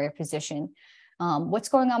inventory position? What's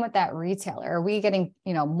going on with that retailer? Are we getting,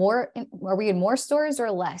 more, are we in more stores or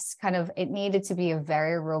less? Kind of, it needed to be a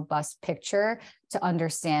very robust picture to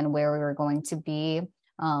understand where we were going to be.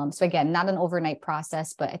 So again, not an overnight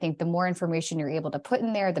process, but I think the more information you're able to put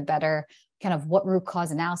in there, the better. Kind of what root cause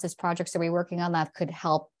analysis projects are we working on that could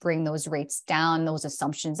help bring those rates down, those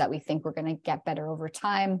assumptions that we think we're going to get better over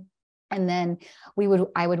time. And then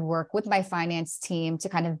I would work with my finance team to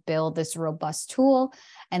kind of build this robust tool.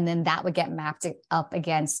 And then that would get mapped up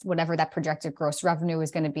against whatever that projected gross revenue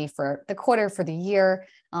is going to be for the quarter, for the year.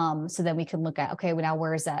 So then we can look at, okay, well, now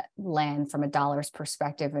where does that land from a dollars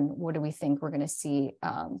perspective? And what do we think we're going to see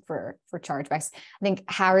for chargebacks? I think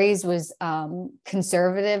Harry's was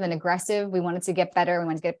conservative and aggressive. We wanted to get better. We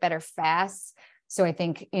wanted to get better fast. So I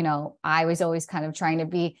think, I was always kind of trying to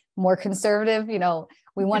be more conservative.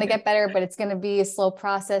 We want to get better, but it's going to be a slow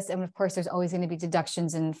process. And of course, there's always going to be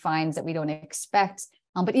deductions and fines that we don't expect.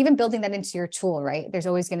 But even building that into your tool, right? There's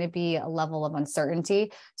always going to be a level of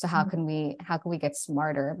uncertainty. So how can we get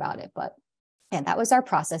smarter about it? But yeah, that was our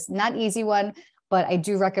process. Not an easy one, but I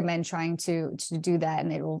do recommend trying to do that.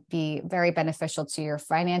 And it will be very beneficial to your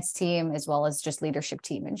finance team as well as just leadership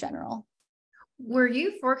team in general. Were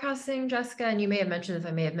you forecasting, Jessica, and you may have mentioned this,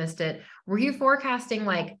 I may have missed it. Were you forecasting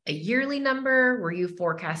like a yearly number? Were you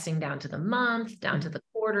forecasting down to the month, down to the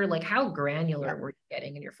quarter? Like how granular were you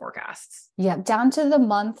getting in your forecasts? Yeah, down to the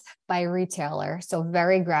month by retailer. So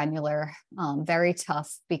very granular, very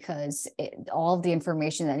tough because all of the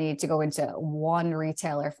information that needed to go into one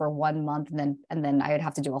retailer for 1 month, and then I would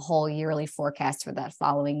have to do a whole yearly forecast for that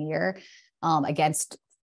following year against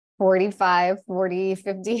 45, 40,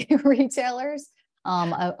 50 retailers.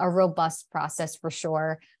 A robust process for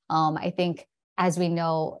sure. I think, as we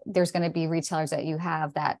know, there's going to be retailers that you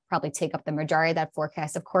have that probably take up the majority of that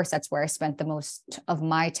forecast. Of course, that's where I spent the most of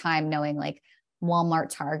my time, knowing like Walmart,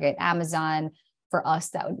 Target, Amazon. For us,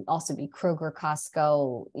 that would also be Kroger,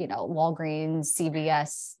 Costco, Walgreens,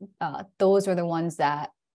 CVS. Those were the ones that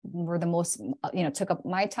were the most, took up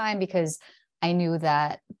my time because I knew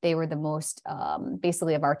that they were the most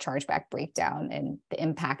basically of our chargeback breakdown and the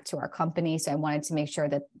impact to our company. So I wanted to make sure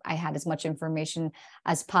that I had as much information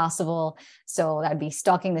as possible. So that'd be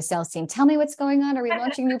stalking the sales team. Tell me what's going on. Are we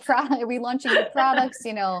launching new product? Are we launching new products?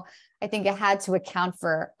 I think it had to account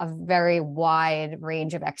for a very wide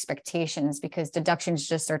range of expectations because deductions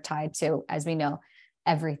just are tied to, as we know,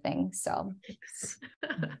 everything. So,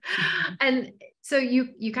 and so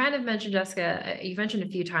you kind of mentioned, Jessica, you mentioned a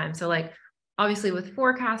few times. So like, obviously with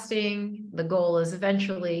forecasting, the goal is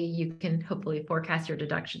eventually you can hopefully forecast your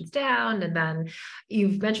deductions down. And then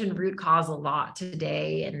you've mentioned root cause a lot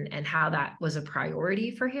today and how that was a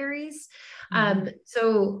priority for Harry's.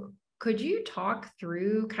 So could you talk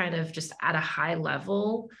through kind of just at a high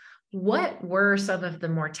level, what were some of the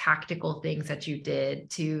more tactical things that you did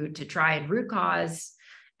to try and root cause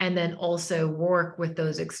and then also work with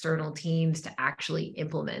those external teams to actually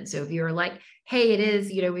implement? So if you're like, hey, it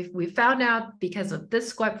is, we've found out because of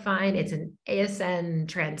this SQUEP fine, it's an ASN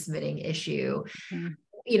transmitting issue.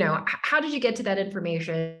 How did you get to that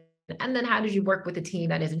information? And then how did you work with the team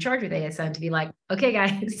that is in charge with ASN to be like, okay,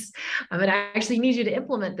 guys, I'm going to actually need you to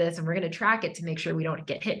implement this and we're going to track it to make sure we don't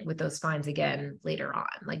get hit with those fines again later on.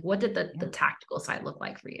 Like, what did the tactical side look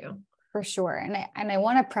like for you? For sure. And I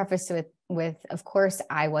want to preface with, of course,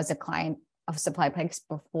 I was a client of SupplyPike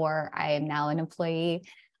before I am now an employee.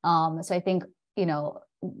 So I think,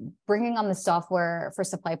 bringing on the software for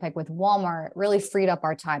SupplyPike with Walmart really freed up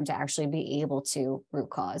our time to actually be able to root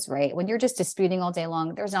cause, right? When you're just disputing all day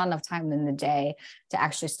long, there's not enough time in the day to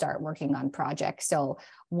actually start working on projects. So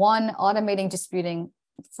one, automating disputing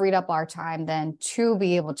freed up our time, then two,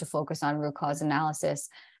 be able to focus on root cause analysis.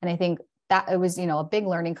 And I think that it was, a big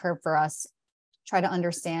learning curve for us, try to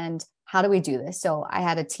understand how do we do this. So I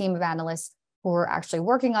had a team of analysts who were actually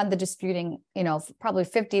working on the disputing, probably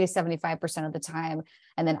 50 to 75% of the time.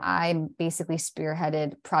 And then I basically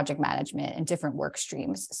spearheaded project management and different work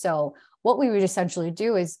streams. So what we would essentially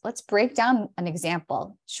do is let's break down an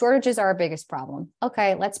example. Shortages are our biggest problem.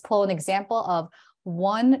 Okay, let's pull an example of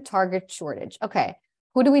one target shortage. Okay,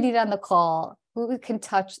 who do we need on the call? Who can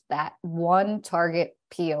touch that one target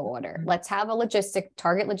PO order? Let's have a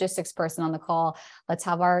target logistics person on the call. Let's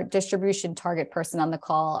have our distribution target person on the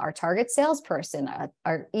call, our target salesperson,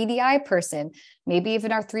 our EDI person, maybe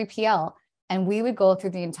even our 3PL. And we would go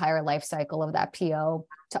through the entire life cycle of that PO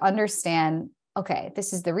to understand, okay,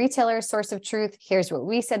 this is the retailer's source of truth. Here's what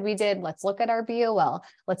we said we did. Let's look at our BOL.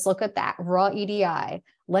 Let's look at that raw EDI.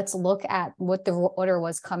 Let's look at what the order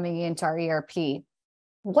was coming into our ERP.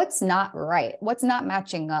 What's not right? What's not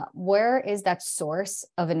matching up? Where is that source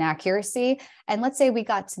of inaccuracy? And let's say we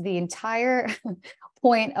got to the entire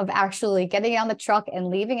point of actually getting on the truck and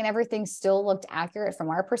leaving and everything still looked accurate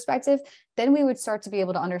from our perspective, then we would start to be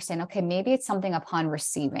able to understand, okay, maybe it's something upon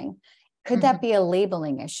receiving. Could that be a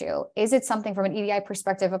labeling issue? Is it something from an EDI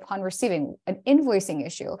perspective upon receiving? An invoicing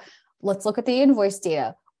issue? Let's look at the invoice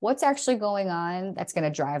data. What's actually going on that's going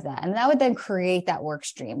to drive that? And that would then create that work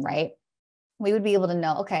stream, right? We would be able to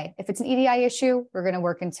know, okay, if it's an EDI issue, we're going to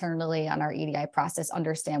work internally on our EDI process,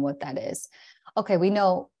 understand what that is. Okay, we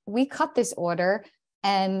know we cut this order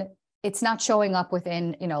and it's not showing up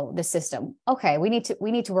within, the system. Okay, we need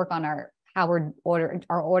to work on our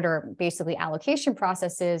order basically allocation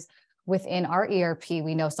processes within our ERP.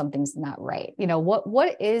 We know something's not right.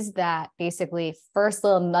 What is that basically first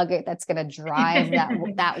little nugget that's going to drive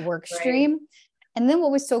that work stream? Right. And then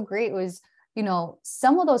what was so great was,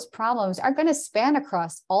 some of those problems are going to span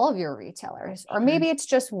across all of your retailers, or maybe it's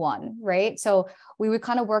just one, right? So we would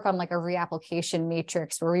kind of work on like a reapplication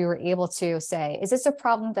matrix where we were able to say, is this a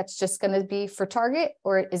problem that's just going to be for Target,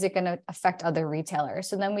 or is it going to affect other retailers?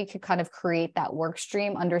 So then we could kind of create that work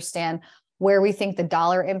stream, understand where we think the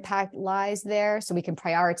dollar impact lies there. So we can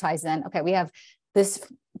prioritize then, okay, we have this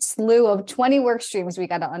slew of 20 work streams we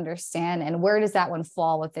got to understand, and where does that one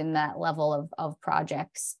fall within that level of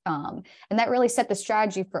projects, and that really set the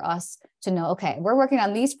strategy for us to know, okay, we're working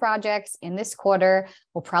on these projects in this quarter,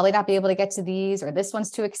 we'll probably not be able to get to these, or this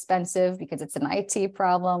one's too expensive because it's an IT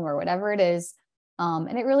problem or whatever it is.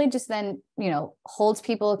 And it really just then, holds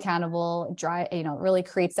people accountable, really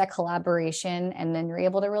creates that collaboration, and then you're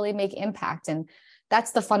able to really make impact. And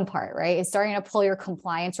that's the fun part, right? It's starting to pull your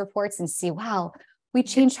compliance reports and see, wow, we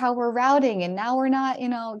changed how we're routing, and now we're not,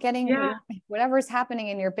 getting whatever's happening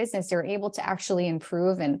in your business, you're able to actually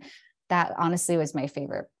improve. And that honestly was my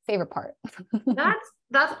favorite part.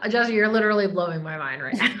 That's Jesse, you're literally blowing my mind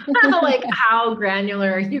right now. Like how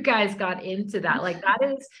granular you guys got into that. Like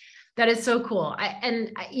that is so cool.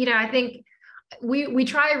 I think we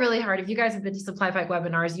try really hard. If you guys have been to SupplyPike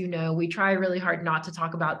webinars, we try really hard not to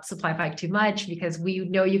talk about SupplyPike too much, because we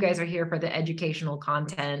know you guys are here for the educational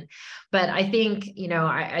content. But I think,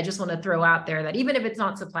 I just want to throw out there that even if it's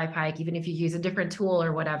not SupplyPike, even if you use a different tool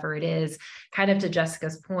or whatever it is, kind of to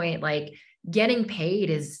Jessica's point, like getting paid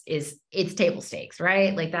is it's table stakes,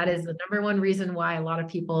 right? Like that is the number one reason why a lot of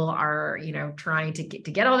people are, trying to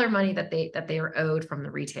get all their money that they are owed from the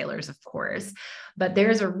retailers, of course. But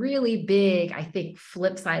there's a really big, I think,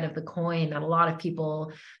 flip side of the coin that a lot of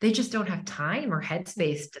people, they just don't have time or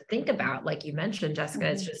headspace to think about. Like you mentioned, Jessica,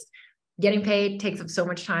 it's just getting paid takes up so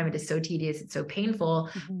much time. It is so tedious. It's so painful.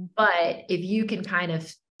 But if you can kind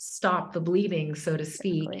of stop the bleeding, so to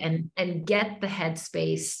speak, and get the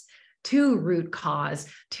headspace to root cause,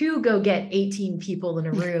 to go get 18 people in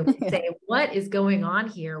a room and say, what is going on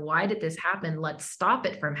here? Why did this happen? Let's stop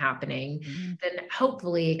it from happening. Then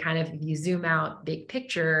hopefully kind of, if you zoom out big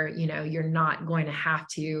picture, you're not going to have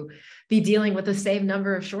to be dealing with the same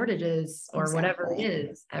number of shortages or whatever it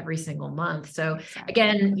is every single month. So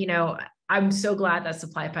again, I'm so glad that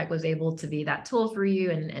SupplyPike was able to be that tool for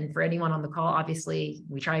you. And for anyone on the call, obviously,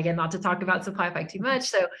 we try again not to talk about SupplyPike too much.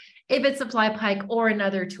 So if it's SupplyPike or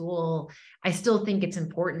another tool, I still think it's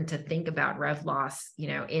important to think about rev loss,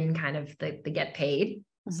 in kind of the get paid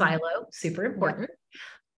silo, super important.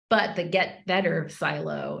 But the get better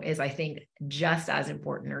silo is, I think, just as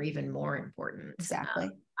important or even more important. Exactly.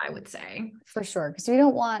 I would say. For sure. Because we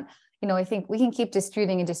don't want, I think we can keep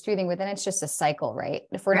disputing, but then it's just a cycle, right?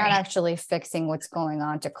 If we're not actually fixing what's going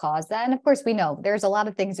on to cause that. And of course, we know there's a lot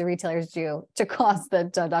of things the retailers do to cause the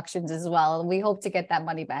deductions as well. And we hope to get that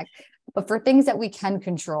money back. But for things that we can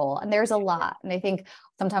control, and there's a lot. And I think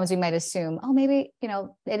sometimes we might assume, oh, maybe,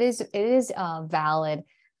 it is valid.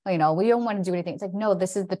 We don't want to do anything. It's like, no,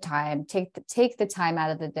 this is the time. Take the time out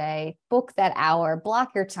of the day, book that hour,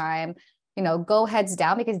 block your time, go heads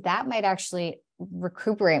down, because that might actually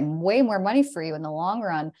recuperate way more money for you in the long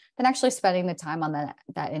run than actually spending the time on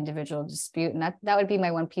that individual dispute. And that would be my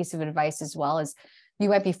one piece of advice as well, is you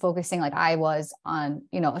might be focusing, like I was, on,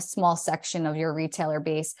 a small section of your retailer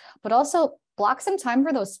base, but also block some time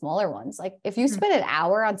for those smaller ones. Like if you spend an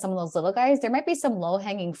hour on some of those little guys, there might be some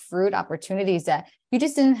low-hanging fruit opportunities that you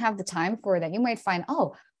just didn't have the time for, that you might find,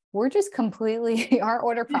 oh, we're just completely, our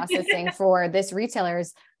order processing for this retailer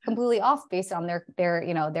is completely off based on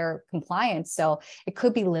their compliance. So it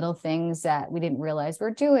could be little things that we didn't realize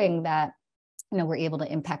we're doing that, we're able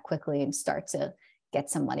to impact quickly and start to get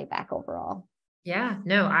some money back overall. Yeah,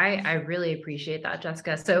 no, I really appreciate that,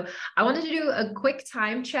 Jessica. So I wanted to do a quick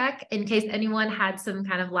time check in case anyone had some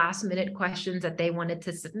kind of last minute questions that they wanted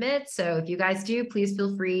to submit. So if you guys do, please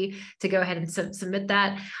feel free to go ahead and submit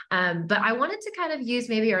that. But I wanted to kind of use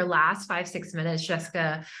maybe our last 5-6 minutes,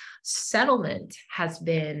 Jessica. Settlement has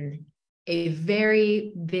been a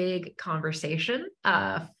very big conversation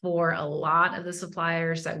for a lot of the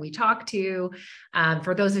suppliers that we talk to.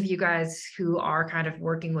 For those of you guys who are kind of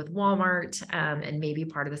working with Walmart and maybe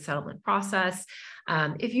part of the settlement process,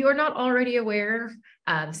 if you are not already aware,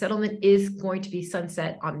 settlement is going to be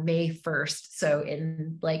sunset on May 1st. So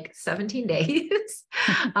in like 17 days,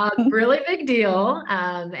 really big deal.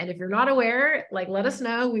 And if you're not aware, let us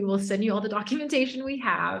know. We will send you all the documentation we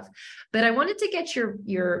have. But I wanted to get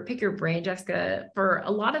pick your brain, Jessica, for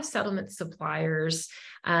a lot of settlement suppliers,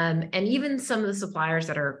 and even some of the suppliers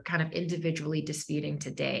that are kind of individually disputing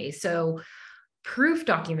today. So proof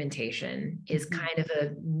documentation is kind of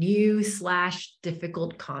a new /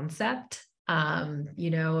 difficult concept,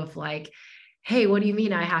 of like, hey, what do you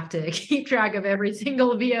mean I have to keep track of every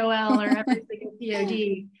single VOL or every single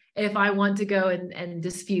POD if I want to go and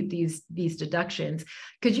dispute these deductions?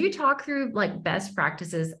 Could you talk through like best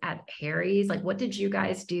practices at Harry's? Like, what did you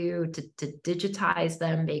guys do to digitize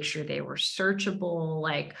them, make sure they were searchable?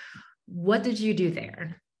 Like, what did you do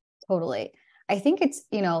there? Totally. I think it's,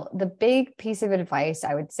 the big piece of advice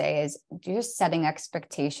I would say is just setting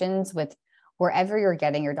expectations with wherever you're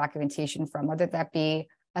getting your documentation from, whether that be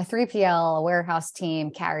a 3PL, a warehouse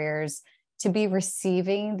team, carriers, to be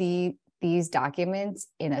receiving these documents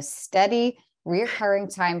in a steady, recurring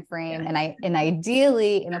time frame, and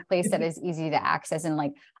ideally in a place that is easy to access. And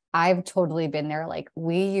like, I've totally been there. Like,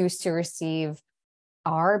 we used to receive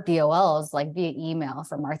our BOLs like via email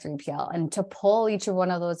from our 3PL, and to pull each of one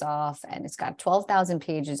of those off, and it's got 12,000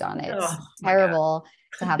 pages on it. It's terrible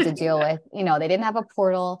to have to deal with. They didn't have a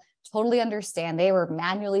portal. Totally understand. They were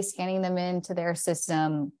manually scanning them into their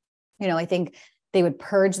system. I think they would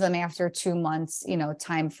purge them after 2 months,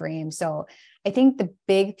 time frame. So I think the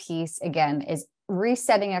big piece again is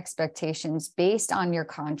resetting expectations based on your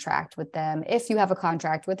contract with them. If you have a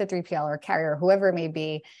contract with a 3PL or carrier, whoever it may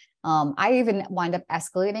be. I even wind up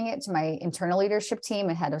escalating it to my internal leadership team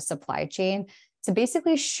and head of supply chain to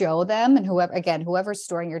basically show them, and whoever's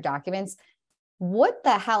storing your documents, what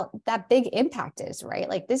the hell that big impact is, right?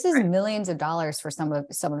 Like, this is millions of dollars for some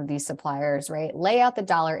of these suppliers, right? Lay out the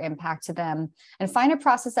dollar impact to them and find a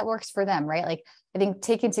process that works for them, right? Like, I think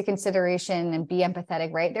take into consideration and be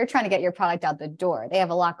empathetic, right? They're trying to get your product out the door. They have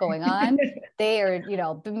a lot going on. They are,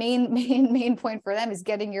 the main point for them is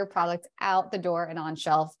getting your product out the door and on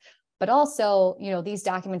shelf. But also, these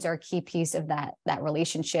documents are a key piece of that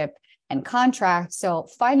relationship and contract. So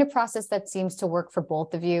find a process that seems to work for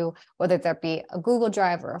both of you, whether that be a Google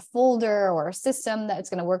Drive or a folder or a system that's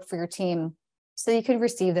going to work for your team, so you can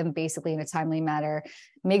receive them basically in a timely manner.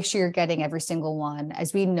 Make sure you're getting every single one.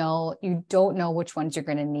 As we know, you don't know which ones you're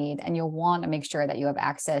going to need, and you'll want to make sure that you have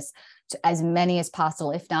access to as many as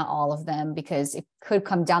possible, if not all of them, because it could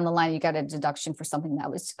come down the line. You got a deduction for something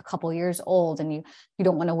that was a couple years old, and you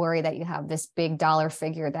don't want to worry that you have this big dollar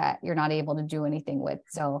figure that you're not able to do anything with.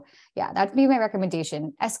 So yeah, that'd be my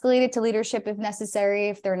recommendation. Escalate it to leadership if necessary.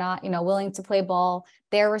 If they're not, willing to play ball,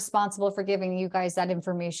 they're responsible for giving you guys that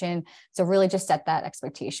information. So really just set that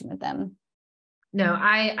expectation with them. No,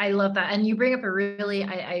 I love that. And you bring up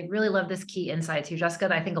I really love this key insight too, Jessica,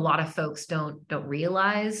 that I think a lot of folks don't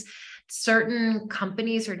realize. Certain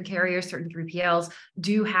companies, certain carriers, certain 3PLs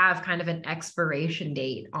do have kind of an expiration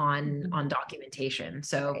date on documentation.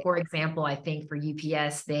 So for example, I think for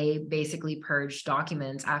UPS, they basically purge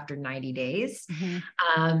documents after 90 days.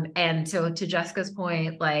 And so to Jessica's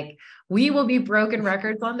point, like, we will be broken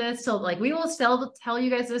records on this. So like, we will still tell you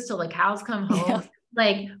guys this till the cows come home. Yeah.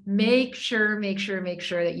 Like, make sure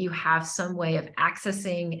that you have some way of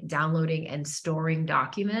accessing, downloading, and storing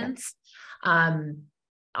documents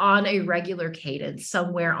on a regular cadence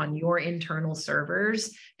somewhere on your internal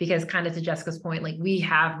servers, because kind of to Jessica's point, like, we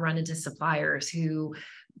have run into suppliers who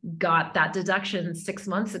got that deduction 6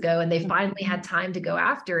 months ago, and they finally had time to go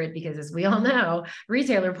after it, because as we all know,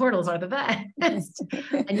 retailer portals are the best.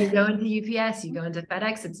 And you go into UPS, you go into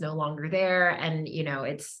FedEx, it's no longer there. And,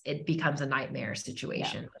 it becomes a nightmare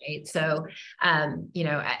situation. Right. So,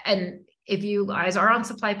 and if you guys are on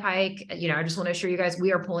SupplyPike, I just want to assure you guys,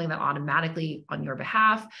 we are pulling that automatically on your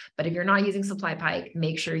behalf. But if you're not using SupplyPike,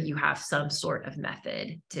 make sure you have some sort of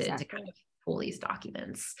method to kind of pull these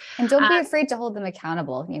documents. And don't be afraid to hold them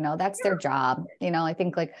accountable. That's their job. I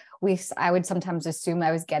think like I would sometimes assume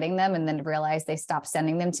I was getting them and then realize they stopped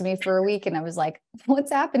sending them to me for a week. And I was like,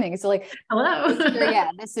 what's happening? So like, hello.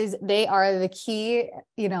 They are the key,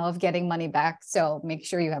 of getting money back. So make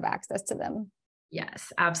sure you have access to them.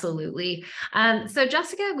 Yes, absolutely. So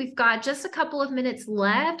Jessica, we've got just a couple of minutes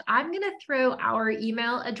left. I'm going to throw our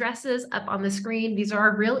email addresses up on the screen. These are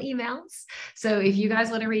our real emails. So if you guys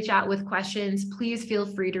want to reach out with questions, please feel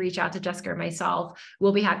free to reach out to Jessica or myself.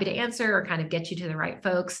 We'll be happy to answer or kind of get you to the right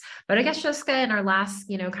folks. But I guess, Jessica, in our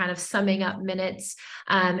last, kind of summing up minutes,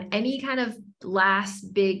 any kind of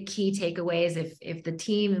last big key takeaways, if the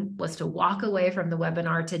team was to walk away from the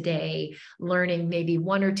webinar today, learning maybe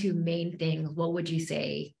one or two main things, what would you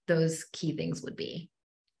say those key things would be?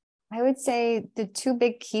 I would say the two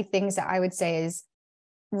big key things that I would say is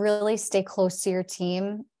really stay close to your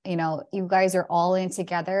team. You guys are all in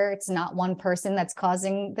together. It's not one person that's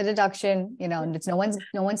causing the deduction, and it's no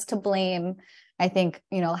one's to blame. I think,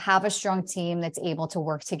 have a strong team that's able to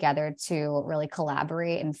work together to really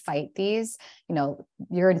collaborate and fight these.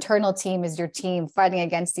 Your internal team is your team fighting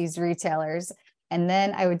against these retailers. And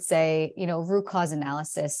then I would say, root cause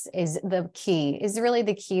analysis is really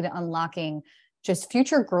the key to unlocking just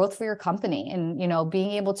future growth for your company, and,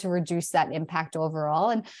 being able to reduce that impact overall,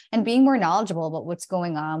 and being more knowledgeable about what's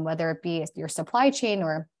going on, whether it be your supply chain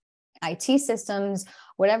or IT systems,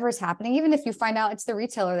 whatever is happening, even if you find out it's the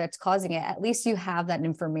retailer that's causing it, at least you have that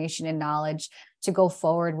information and knowledge to go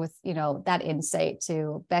forward with, that insight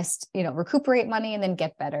to best, recuperate money and then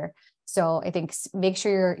get better. So I think make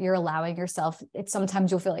sure you're allowing yourself, it's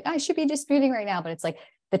sometimes you'll feel like I should be disputing right now, but it's like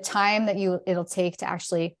the time that it'll take to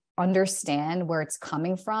actually understand where it's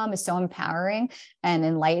coming from is so empowering and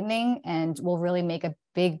enlightening, and will really make a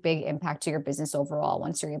big, big impact to your business overall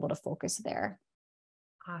once you're able to focus there.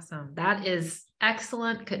 Awesome. That is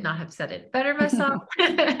excellent. Could not have said it better myself.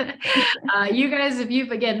 You guys, if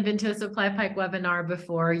you've again been to a SupplyPike webinar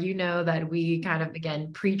before, you know that we kind of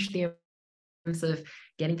again preach the importance of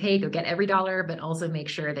getting paid, go get every dollar, but also make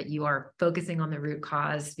sure that you are focusing on the root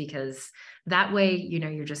cause, because that way,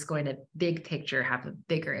 you're just going to big picture have a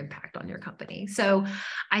bigger impact on your company. So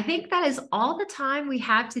I think that is all the time we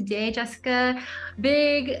have today, Jessica.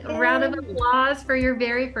 Big round of applause for your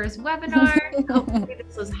very first webinar. Hopefully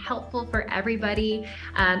this was helpful for everybody.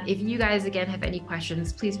 If you guys, again, have any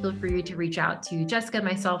questions, please feel free to reach out to Jessica,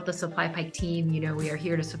 myself, the SupplyPike team. We are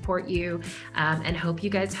here to support you, and hope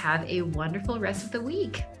you guys have a wonderful rest of the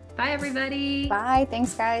week. Bye, everybody. Bye.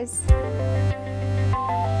 Thanks, guys.